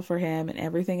uphill battle for him, and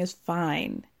everything is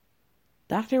fine.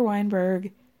 Dr.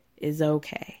 Weinberg is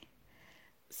okay.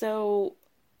 So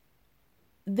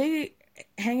they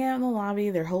hang out in the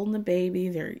lobby. They're holding the baby.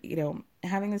 They're,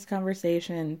 having this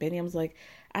conversation. Binyam's like,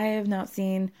 I have not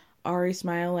seen Ari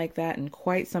smile like that in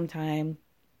quite some time.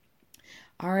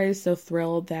 Ari is so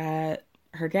thrilled that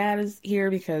her dad is here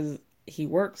because he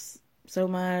works so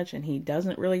much and he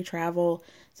doesn't really travel.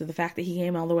 So the fact that he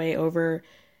came all the way over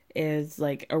is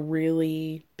a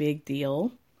really big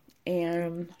deal.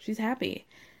 And she's happy.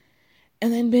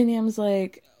 And then Binyam's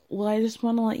like, well, I just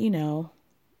want to let you know,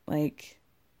 I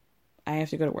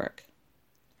have to go to work.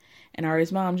 And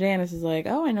Ari's mom, Janice, is like,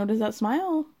 oh, I noticed that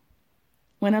smile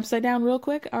went upside down real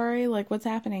quick. Ari, what's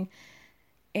happening?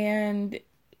 And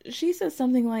she says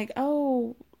something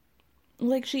oh,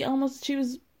 she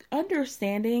was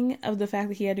understanding of the fact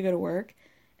that he had to go to work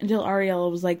until Ariella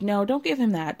was like, no, don't give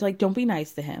him that. Don't be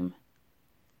nice to him.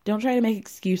 Don't try to make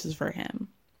excuses for him.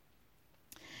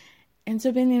 And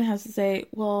so Binyam has to say,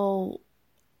 well,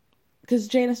 because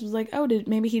Janice was like, oh,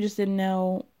 maybe he just didn't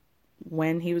know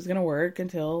when he was going to work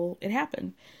until it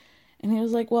happened. And he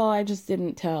was like, well, I just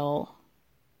didn't tell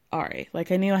Ari.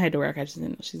 Like, I knew I had to work. I just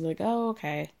didn't. She's like, oh,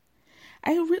 okay.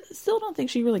 I still don't think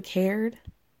she really cared.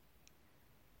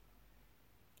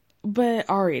 But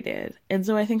Ari did. And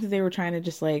so I think that they were trying to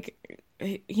just, like,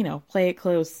 you know, play it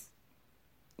close.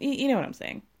 You know what I'm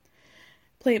saying.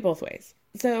 Play it both ways.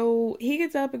 So he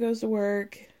gets up and goes to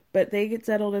work, but they get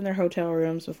settled in their hotel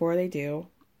rooms before they do.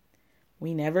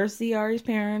 We never see Ari's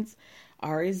parents.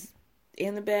 Ari's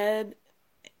in the bed,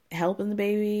 helping the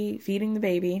baby, feeding the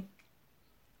baby.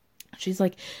 She's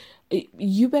like,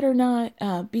 you better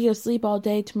not be asleep all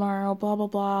day tomorrow, blah, blah,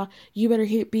 blah. You better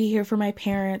be here for my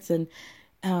parents. And,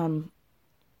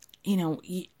 you know,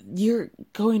 you're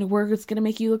going to work. It's going to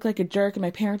make you look like a jerk and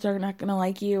my parents are not going to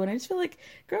like you. And I just feel like,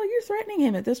 girl, you're threatening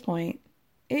him at this point.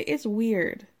 It's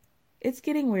weird. It's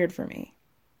getting weird for me.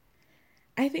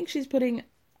 I think she's putting...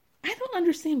 I don't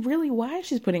understand really why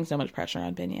she's putting so much pressure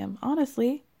on Binyam,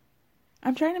 honestly.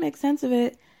 I'm trying to make sense of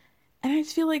it, and I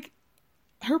just feel like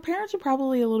her parents are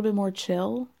probably a little bit more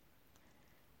chill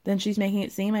than she's making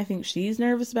it seem. I think she's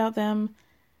nervous about them.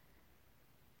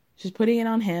 She's putting it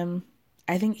on him.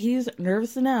 I think he's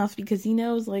nervous enough because he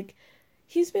knows, like,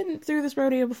 he's been through this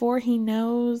rodeo before. He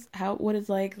knows what it's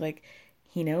like. Like,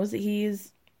 he knows that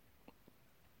he's,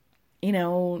 you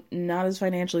know, not as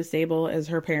financially stable as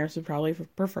her parents would probably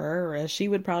prefer, or as she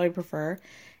would probably prefer.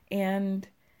 And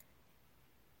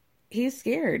he's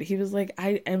scared. He was like,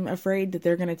 I am afraid that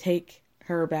they're going to take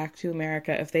her back to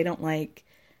America if they don't like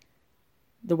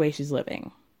the way she's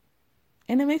living.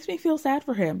 And it makes me feel sad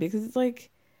for him because it's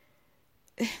like,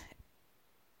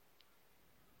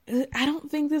 I don't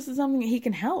think this is something that he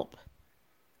can help.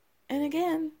 And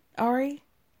again, Ari,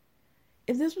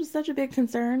 if this was such a big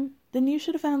concern, then you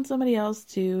should have found somebody else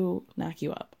to knock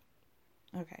you up.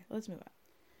 Okay, let's move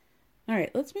on. All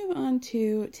right, let's move on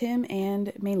to Tim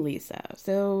and Melissa.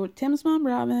 So Tim's mom,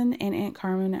 Robin, and Aunt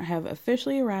Carmen have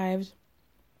officially arrived.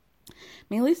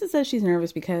 Melissa says she's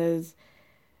nervous because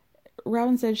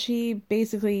Robin said she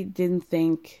basically didn't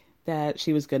think that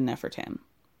she was good enough for Tim.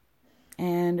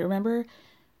 And remember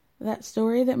that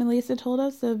story that Melissa told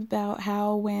us about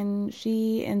how when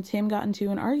she and Tim got into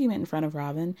an argument in front of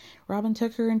Robin, Robin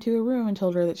took her into a room and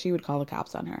told her that she would call the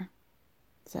cops on her.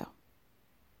 So,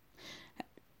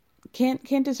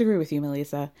 can't disagree with you,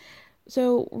 Melissa.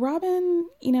 So Robin,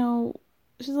 you know,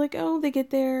 she's like, oh, they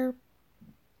get there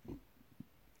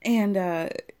and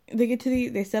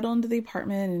they settle into the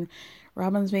apartment, and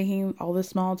Robin's making all this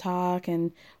small talk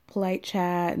and polite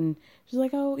chat, and she's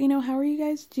like, oh, you know, how are you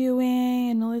guys doing?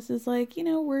 And Melissa's like, you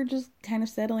know, we're just kind of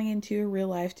settling into a real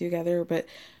life together, but,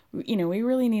 you know, we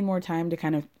really need more time to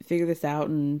kind of figure this out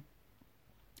and,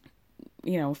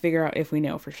 you know, figure out if we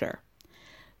know for sure.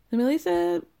 So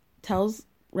Melissa tells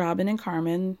Robin and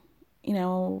Carmen, you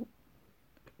know,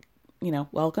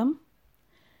 welcome,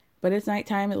 but it's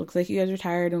nighttime. It looks like you guys are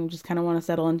tired and just kind of want to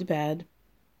settle into bed.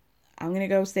 I'm going to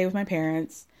go stay with my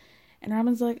parents. And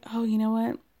Robin's like, oh, you know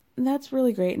what? That's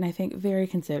really great, and I think very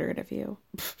considerate of you.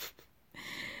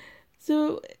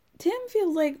 So Tim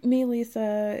feels like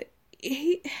Melissa,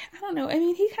 I don't know. I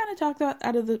mean, he kind of talked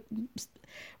out of the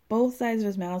both sides of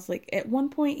his mouth. Like, at one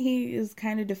point, he is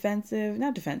kind of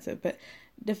not defensive, but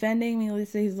defending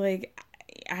Melissa. He's like,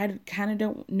 I kind of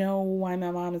don't know why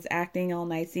my mom is acting all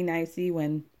nicey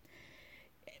when,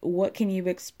 what can you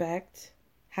expect?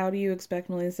 How do you expect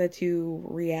Melissa to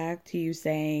react to you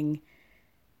saying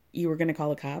you were going to call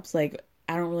the cops? Like,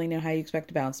 I don't really know how you expect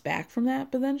to bounce back from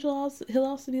that. But then he'll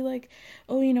also be like,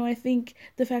 oh, you know, I think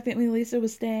the fact that Melissa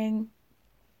was choosing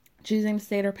to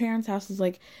stay at her parents' house is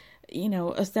like, you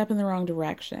know, a step in the wrong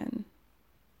direction.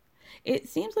 It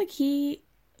seems like he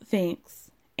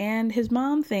thinks, and his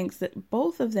mom thinks, that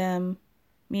both of them,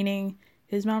 meaning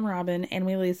his mom Robin and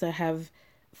Melissa, have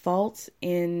faults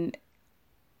in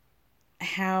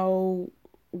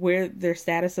where their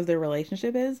status of their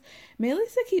relationship is.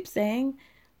 Melissa keeps saying,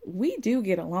 we do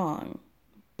get along,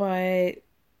 but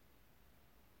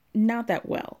not that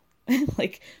well.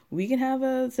 Like, we can have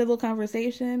a civil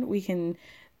conversation, we can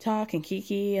talk and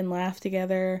kiki and laugh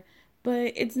together,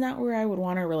 but it's not where I would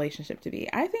want our relationship to be.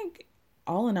 I think,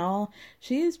 all in all,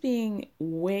 she is being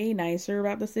way nicer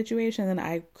about the situation than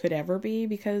I could ever be,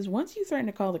 because once you threaten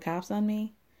to call the cops on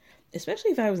me,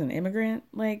 especially if I was an immigrant,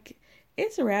 like,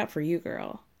 it's a wrap for you,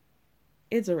 girl.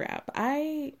 It's a wrap.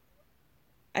 I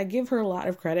give her a lot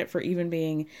of credit for even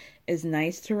being as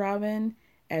nice to Robin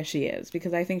as she is,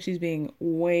 because I think she's being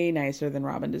way nicer than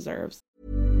Robin deserves.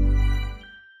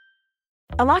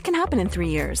 A lot can happen in 3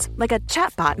 years, like a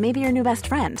chatbot may be your new best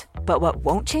friend. But what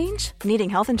won't change? Needing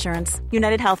health insurance.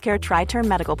 United Healthcare Tri-Term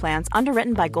Medical Plans,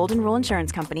 underwritten by Golden Rule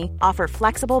Insurance Company, offer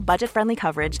flexible, budget-friendly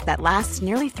coverage that lasts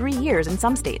nearly 3 years in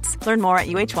some states. Learn more at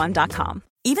uh1.com.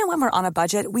 Even when we're on a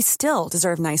budget, we still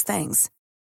deserve nice things.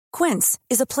 Quince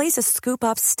is a place to scoop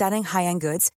up stunning high-end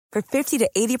goods for 50 to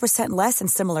 80% less than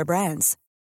similar brands.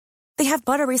 They have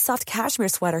buttery soft cashmere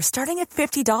sweaters starting at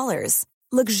 $50,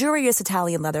 luxurious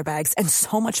Italian leather bags, and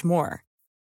so much more.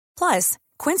 Plus,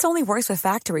 Quince only works with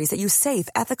factories that use safe,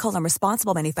 ethical, and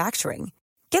responsible manufacturing.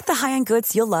 Get the high-end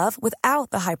goods you'll love without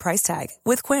the high price tag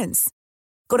with Quince.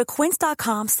 Go to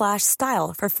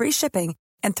quince.com/style for free shipping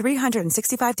and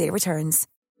 365-day returns.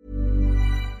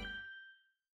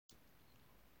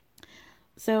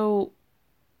 So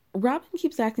Robin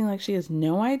keeps acting like she has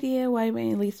no idea why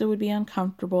Lisa would be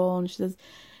uncomfortable, and she says,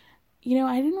 you know,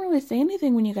 I didn't really say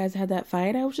anything when you guys had that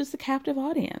fight. I was just a captive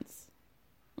audience.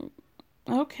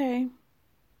 Okay.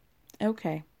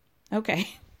 Okay.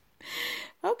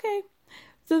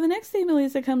 So the next day,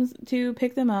 Melissa comes to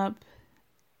pick them up.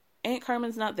 Aunt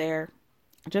Carmen's not there.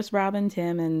 Just Robin,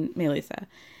 Tim, and Melissa.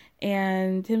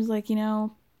 And Tim's like, you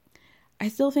know, I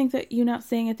still think that you not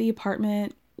staying at the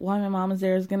apartment while my mom is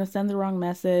there is going to send the wrong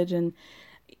message. And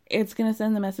it's going to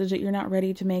send the message that you're not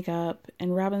ready to make up.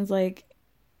 And Robin's like,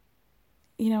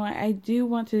 you know, I do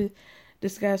want to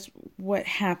discuss what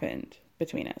happened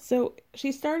between us. So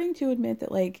she's starting to admit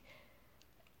that, like,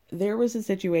 there was a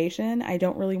situation. I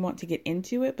don't really want to get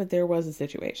into it, but there was a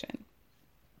situation.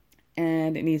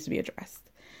 And it needs to be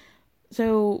addressed.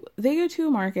 So they go to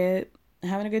a market,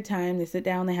 having a good time. They sit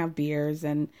down, they have beers,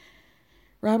 and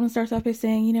Robin starts off by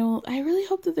saying, you know, I really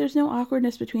hope that there's no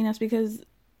awkwardness between us because,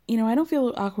 you know, I don't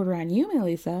feel awkward around you,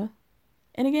 Melissa.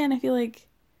 And again, I feel like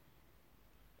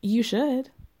you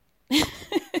should.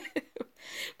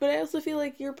 But I also feel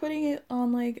like you're putting it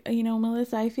on, like, you know,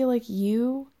 Melissa, I feel like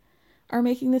you are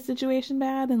making this situation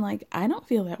bad. And, like, I don't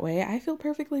feel that way. I feel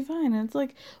perfectly fine. And it's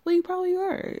like, well, you probably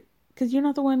are. Because you're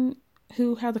not the one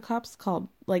who had the cops called,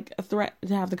 like, a threat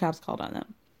to have the cops called on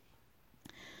them.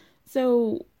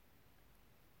 So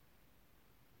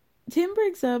Tim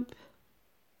brings up,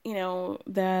 you know,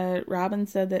 that Robin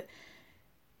said that,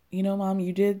 you know, Mom,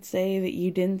 you did say that you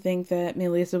didn't think that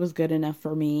Melissa was good enough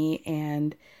for me.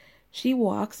 And she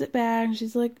walks it back. And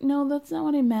she's like, no, that's not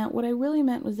what I meant. What I really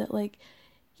meant was that, like,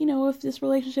 you know, if this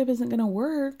relationship isn't going to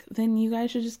work, then you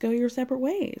guys should just go your separate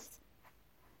ways.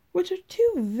 Which are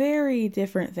two very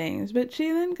different things. But she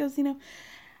then goes, you know,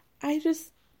 I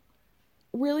just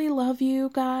really love you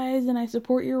guys and I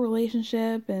support your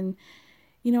relationship. And,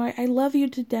 you know, I love you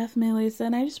to death, Melissa.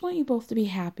 And I just want you both to be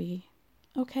happy.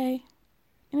 Okay?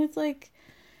 And it's like,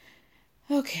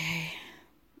 okay.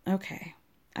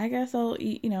 I guess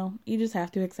you know, you just have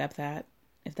to accept that.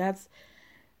 If that's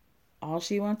all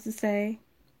she wants to say,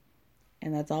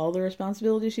 and that's all the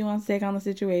responsibility she wants to take on the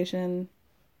situation,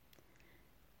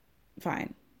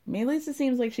 fine. Melissa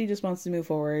seems like she just wants to move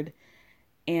forward,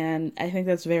 and I think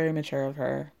that's very mature of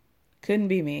her. Couldn't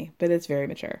be me, but it's very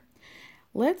mature.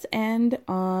 Let's end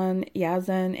on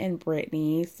Yazan and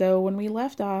Brittany. So when we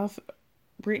left off,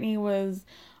 Brittany was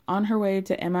on her way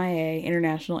to MIA,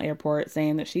 International Airport,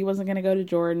 saying that she wasn't going to go to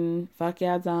Jordan. Fuck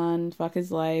Yazan, fuck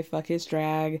his life, fuck his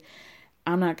drag.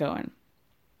 I'm not going.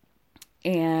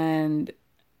 And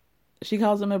she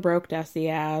calls him a broke, dusty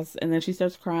ass, and then she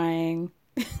starts crying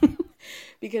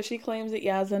because she claims that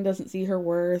Yazan doesn't see her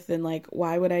worth, and, like,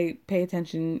 why would I pay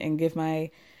attention and give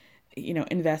my, you know,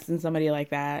 invest in somebody like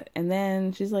that? And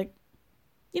then she's like,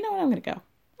 you know what, I'm going to go.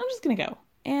 I'm just going to go.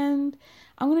 And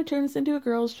I'm going to turn this into a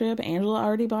girls trip. Angela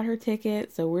already bought her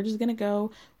ticket, so we're just going to go.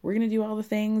 We're going to do all the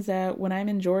things that when I'm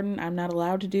in Jordan, I'm not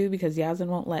allowed to do because Yazan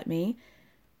won't let me.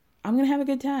 I'm going to have a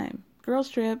good time. Girls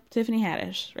trip, Tiffany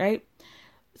Haddish, right?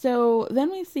 So then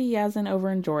we see Yazan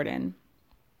over in Jordan.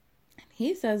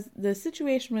 He says the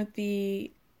situation with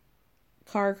the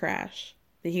car crash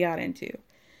that he got into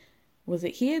was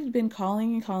that he had been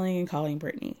calling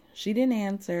Brittany. She didn't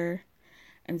answer.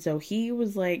 And so he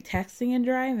was, like, texting and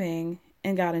driving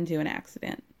and got into an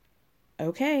accident.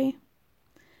 Okay.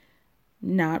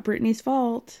 Not Brittany's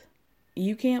fault.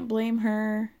 You can't blame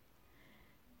her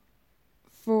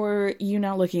for you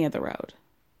not looking at the road.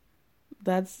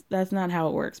 That's not how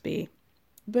it works, B.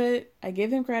 But I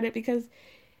give him credit because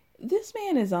this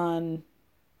man is on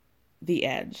the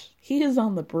edge. He is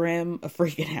on the brim of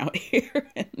freaking out here.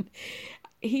 And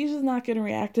he's just not going to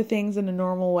react to things in a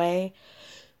normal way.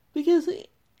 Because,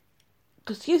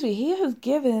 he has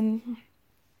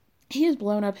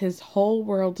blown up his whole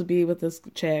world to be with this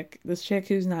chick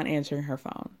who's not answering her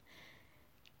phone.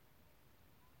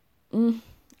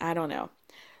 I don't know.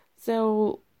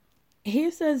 So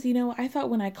he says, I thought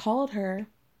when I called her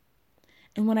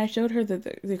and when I showed her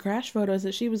the crash photos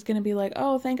that she was going to be like,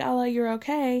 oh, thank Allah, you're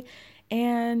okay.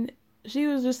 And she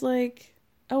was just like,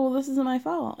 oh, well, this isn't my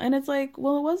fault. And it's like,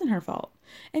 well, it wasn't her fault.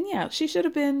 And yeah, she should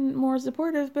have been more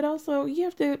supportive, but also you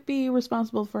have to be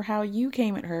responsible for how you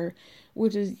came at her,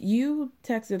 which is you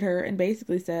texted her and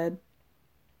basically said,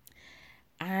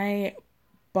 I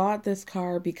bought this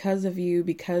car because of you,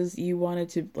 because you wanted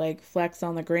to like flex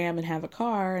on the gram and have a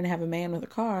car and have a man with a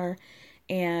car,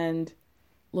 and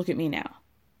look at me now.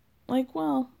 Like,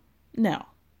 well, no,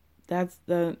 that's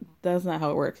not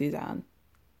how it works. He's on.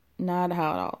 Not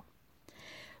how at all.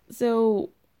 So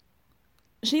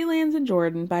she lands in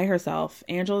Jordan by herself.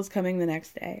 Angela's coming the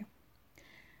next day.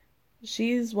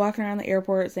 She's walking around the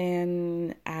airport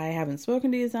saying, I haven't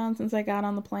spoken to Yazan since I got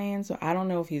on the plane, so I don't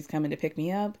know if he's coming to pick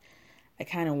me up. I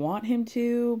kind of want him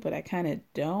to, but I kind of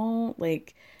don't.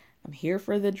 Like, I'm here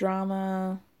for the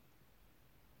drama,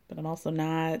 but I'm also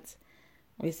not.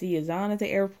 We see Yazan at the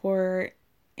airport,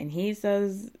 and he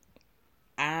says,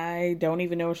 I don't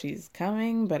even know if she's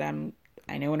coming, but I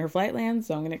know when her flight lands,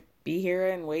 so I'm going to be here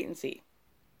and wait and see.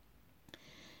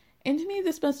 And to me,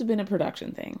 this must have been a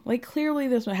production thing. Like, clearly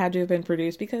this one had to have been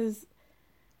produced, because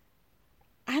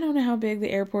I don't know how big the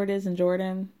airport is in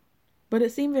Jordan, but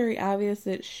it seemed very obvious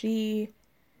that she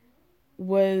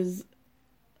left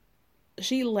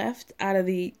out of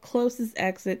the closest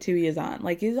exit to Yazan.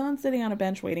 Like, Yazan's sitting on a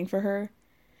bench waiting for her.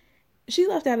 She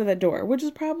left out of that door, which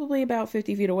is probably about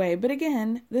 50 feet away. But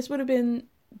again, this would have been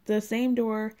the same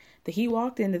door that he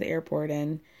walked into the airport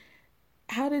in.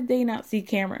 How did they not see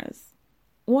cameras?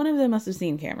 One of them must have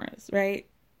seen cameras, right?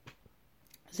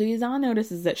 So Yazan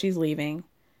notices that she's leaving.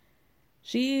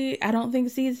 She, I don't think,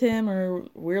 sees him, or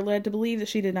we're led to believe that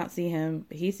she did not see him.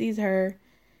 But he sees her,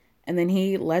 and then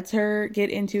he lets her get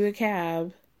into a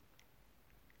cab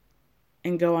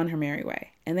and go on her merry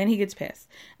way. And then he gets pissed.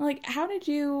 I'm like, how did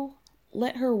you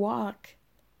let her walk?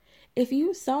 If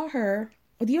you saw her,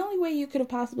 the only way you could have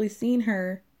possibly seen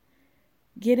her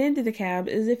get into the cab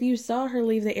is if you saw her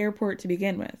leave the airport to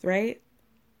begin with, right?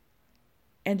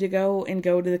 And to go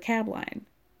to the cab line.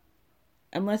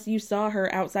 Unless you saw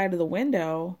her outside of the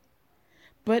window.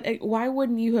 But why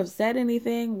wouldn't you have said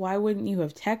anything? Why wouldn't you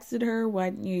have texted her? Why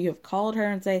wouldn't you have called her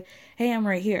and say, hey, I'm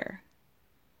right here?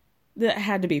 That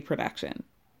had to be production.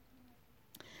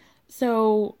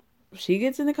 So she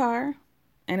gets in the car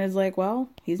and is like, well,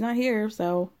 he's not here,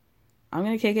 so I'm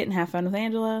going to kick it and have fun with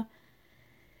Angela.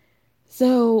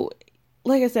 So,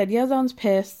 like I said, Yazan's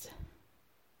pissed.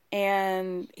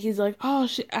 And he's like, oh,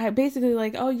 basically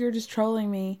like, oh, you're just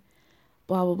trolling me.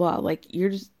 Blah, blah, blah. Like, you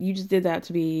just did that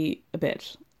to be a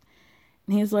bitch.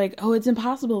 And he's like, oh, it's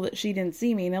impossible that she didn't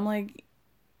see me. And I'm like,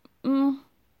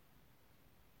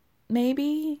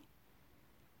 maybe.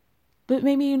 But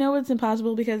maybe it's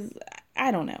impossible, because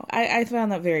I don't know. I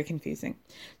found that very confusing.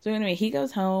 So anyway, he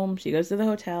goes home. She goes to the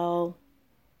hotel.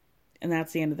 And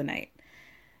that's the end of the night.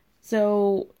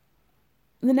 So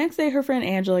the next day, her friend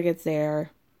Angela gets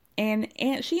there. And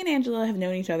she and Angela have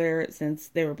known each other since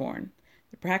they were born.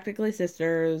 They're practically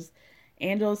sisters.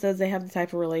 Angela says they have the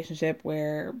type of relationship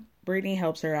where Brittany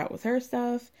helps her out with her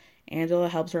stuff. Angela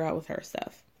helps her out with her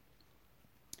stuff.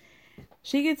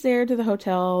 She gets there to the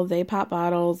hotel. They pop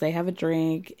bottles. They have a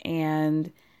drink.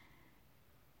 And,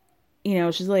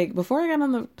 she's like, before I got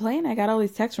on the plane, I got all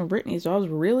these texts from Brittany. So I was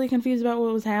really confused about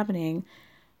what was happening.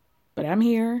 But I'm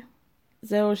here.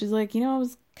 So she's like, I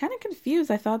was kind of confused.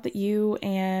 I thought that you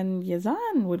and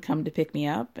Yazan would come to pick me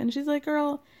up. And she's like,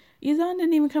 girl, Yazan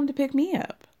didn't even come to pick me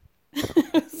up.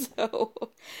 So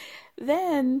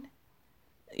then,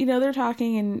 they're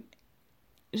talking, and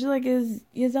she's like, is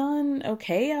Yazan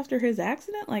okay after his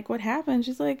accident? Like, what happened?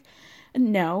 She's like,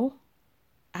 no.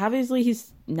 Obviously,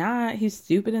 he's not. He's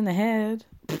stupid in the head.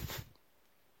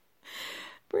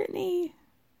 Brittany.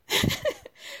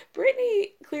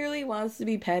 Brittany clearly wants to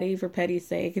be petty for petty's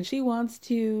sake, and she wants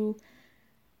to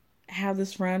have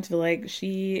this front of like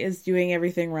she is doing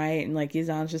everything right, and like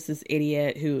Yazan's just this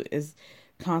idiot who is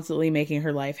constantly making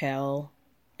her life hell,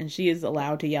 and she is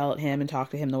allowed to yell at him and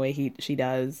talk to him the way she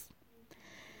does.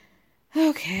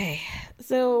 Okay,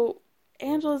 so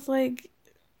Angela's like,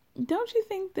 don't you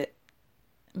think that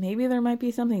maybe there might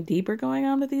be something deeper going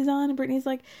on with Yazan? And Brittany's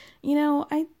like,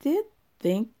 I did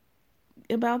think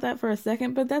about that for a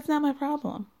second, but that's not my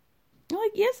problem. I'm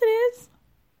like, yes it is.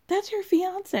 That's your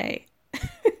fiance.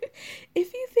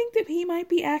 If you think that he might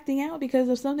be acting out because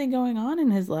of something going on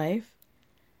in his life,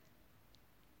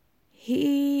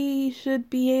 he should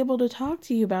be able to talk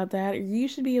to you about that, or you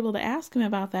should be able to ask him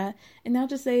about that, and not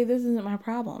just say, this isn't my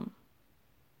problem.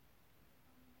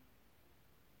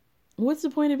 what's the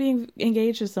point of being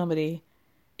engaged to somebody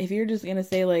if you're just going to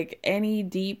say, like, any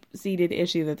deep-seated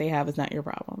issue that they have is not your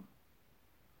problem?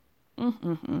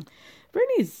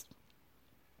 Brittany's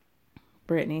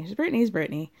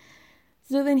Brittany.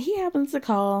 So then he happens to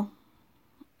call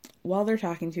while they're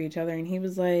talking to each other, and he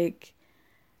was like,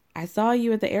 I saw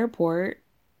you at the airport.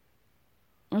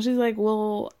 And she's like,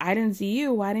 well, I didn't see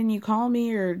you. Why didn't you call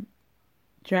me or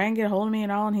try and get a hold of me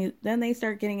and all? And then they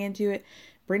start getting into it.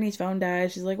 Brittany's phone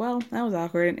dies. She's like, well, that was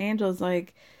awkward. And Angela's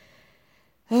like,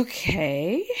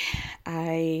 okay,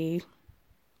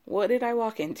 what did I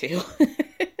walk into?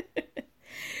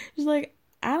 She's like,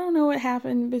 I don't know what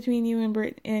happened between you and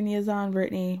Yazan,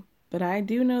 Brittany, but I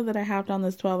do know that I hopped on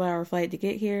this 12-hour flight to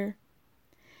get here.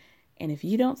 And if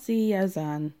you don't see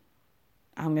Yazan,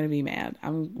 I'm going to be mad.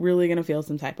 I'm really going to feel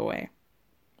some type of way.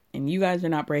 And you guys are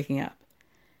not breaking up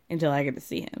until I get to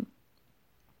see him.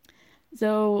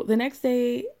 So the next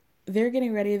day, they're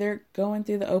getting ready. They're going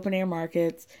through the open air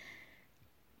markets.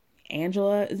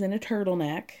 Angela is in a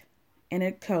turtleneck and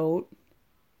a coat.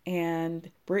 And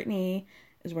Brittany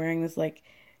is wearing this like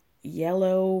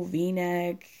yellow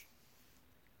V-neck,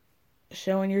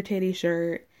 showing your titty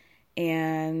shirt.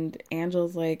 And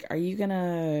Angela's like, are you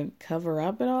gonna cover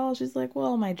up at all? She's like,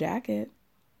 well, my jacket.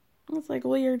 It's like,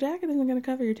 well, your jacket isn't gonna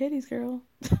cover your titties, girl.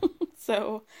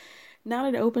 So, not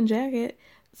an open jacket.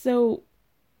 So,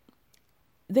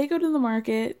 they go to the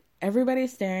market.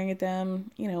 Everybody's staring at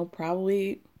them. You know,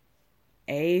 probably,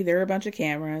 A, there are a bunch of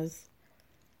cameras.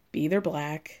 B, they're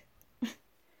black.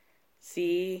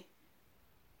 C,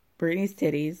 Brittany's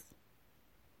titties.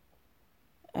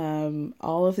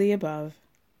 All of the above.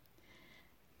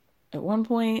 At one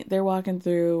point, they're walking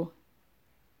through.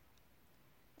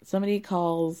 Somebody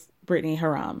calls Brittany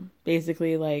haram.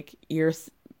 Basically, like, you're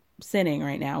sinning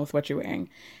right now with what you're wearing.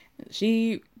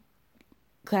 She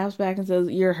claps back and says,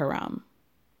 you're haram.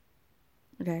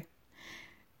 Okay.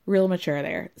 Real mature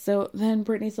there. So then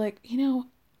Brittany's like, you know,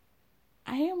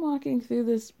 I am walking through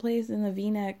this place in the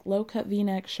V-neck, low-cut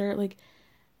V-neck shirt. Like,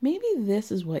 maybe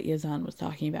this is what Yazan was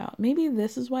talking about. Maybe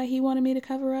this is why he wanted me to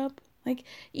cover up. Like,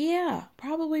 yeah,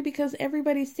 probably because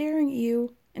everybody's staring at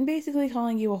you and basically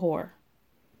calling you a whore.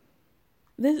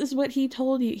 This is what he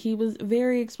told you. He was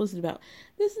very explicit about.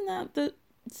 This is not the,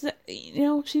 you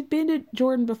know, she'd been to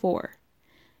Jordan before.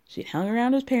 She'd hung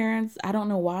around his parents. I don't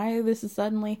know why this is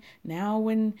suddenly, now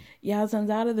when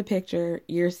Yazan's out of the picture,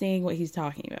 you're seeing what he's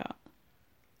talking about.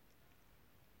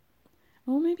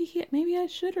 Well, maybe I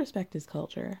should respect his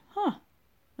culture. Huh.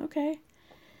 Okay.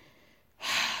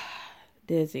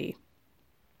 Dizzy.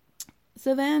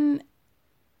 So then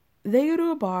they go to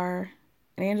a bar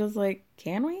and Angela's like,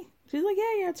 can we? She's like,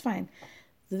 yeah, it's fine.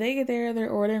 So they get there, they're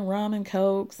ordering rum and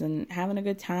cokes and having a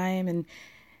good time.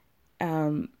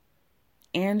 And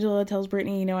Angela tells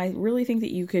Brittany, you know, I really think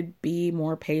that you could be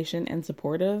more patient and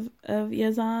supportive of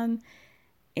Yazan.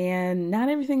 And not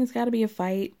everything's got to be a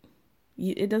fight.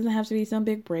 It doesn't have to be some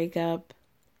big breakup.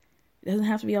 It doesn't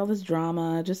have to be all this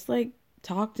drama. Just like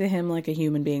talk to him like a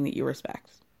human being that you respect.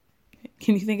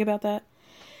 Can you think about that?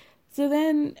 So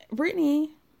then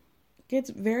Brittany gets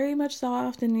very much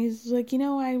soft and he's like, you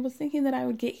know, I was thinking that I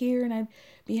would get here and I'd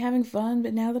be having fun,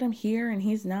 but now that I'm here and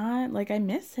he's not, like, I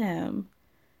miss him.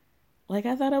 Like,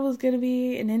 I thought I was going to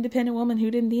be an independent woman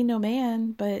who didn't need no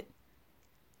man, but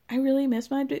I really miss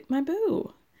my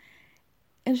boo.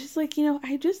 And she's like, you know,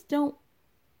 I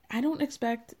don't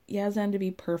expect Yazan to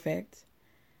be perfect,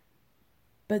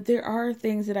 but there are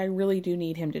things that I really do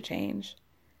need him to change.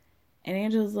 And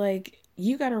Angela's like,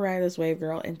 you got to ride this wave,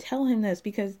 girl, and tell him this,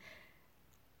 because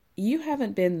you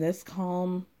haven't been this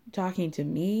calm talking to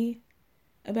me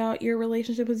about your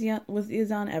relationship with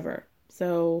Yazan ever.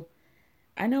 So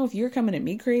I know if you're coming at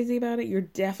me crazy about it, you're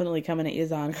definitely coming at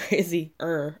Yazan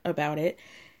crazy-er about it.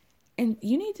 And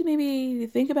you need to maybe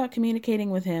think about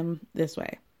communicating with him this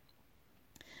way.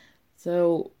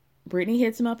 So Brittany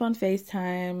hits him up on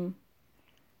FaceTime.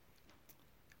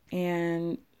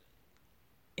 And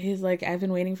he's like, I've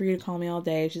been waiting for you to call me all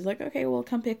day. She's like, okay, well,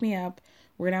 come pick me up.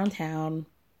 We're downtown.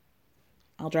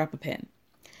 I'll drop a pin.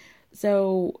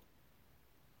 So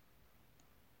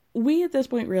we at this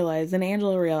point realize, and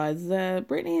Angela realizes, that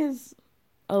Brittany is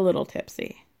a little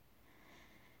tipsy.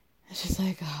 She's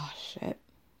like, oh, shit.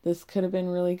 This could have been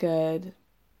really good.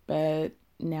 But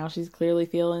now she's clearly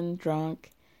feeling drunk.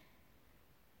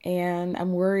 And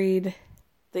I'm worried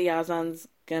that Yazan's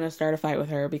going to start a fight with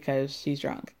her because she's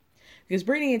drunk. Because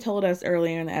Brittany had told us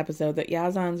earlier in the episode that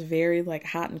Yazan's very, like,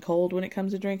 hot and cold when it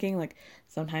comes to drinking. Like,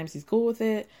 sometimes he's cool with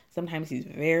it. Sometimes he's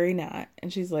very not.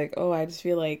 And she's like, oh, I just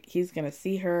feel like he's going to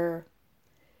see her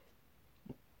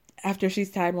after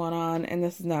she's tied one on. And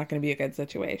this is not going to be a good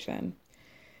situation.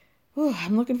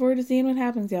 I'm looking forward to seeing what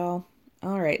happens, y'all.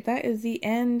 All right, that is the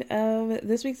end of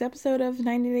this week's episode of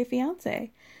 90 Day Fiancé.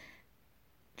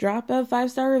 Drop a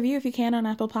 5-star review if you can on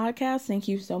Apple Podcasts. Thank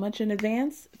you so much in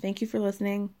advance. Thank you for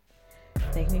listening.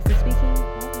 Thank me for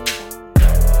speaking.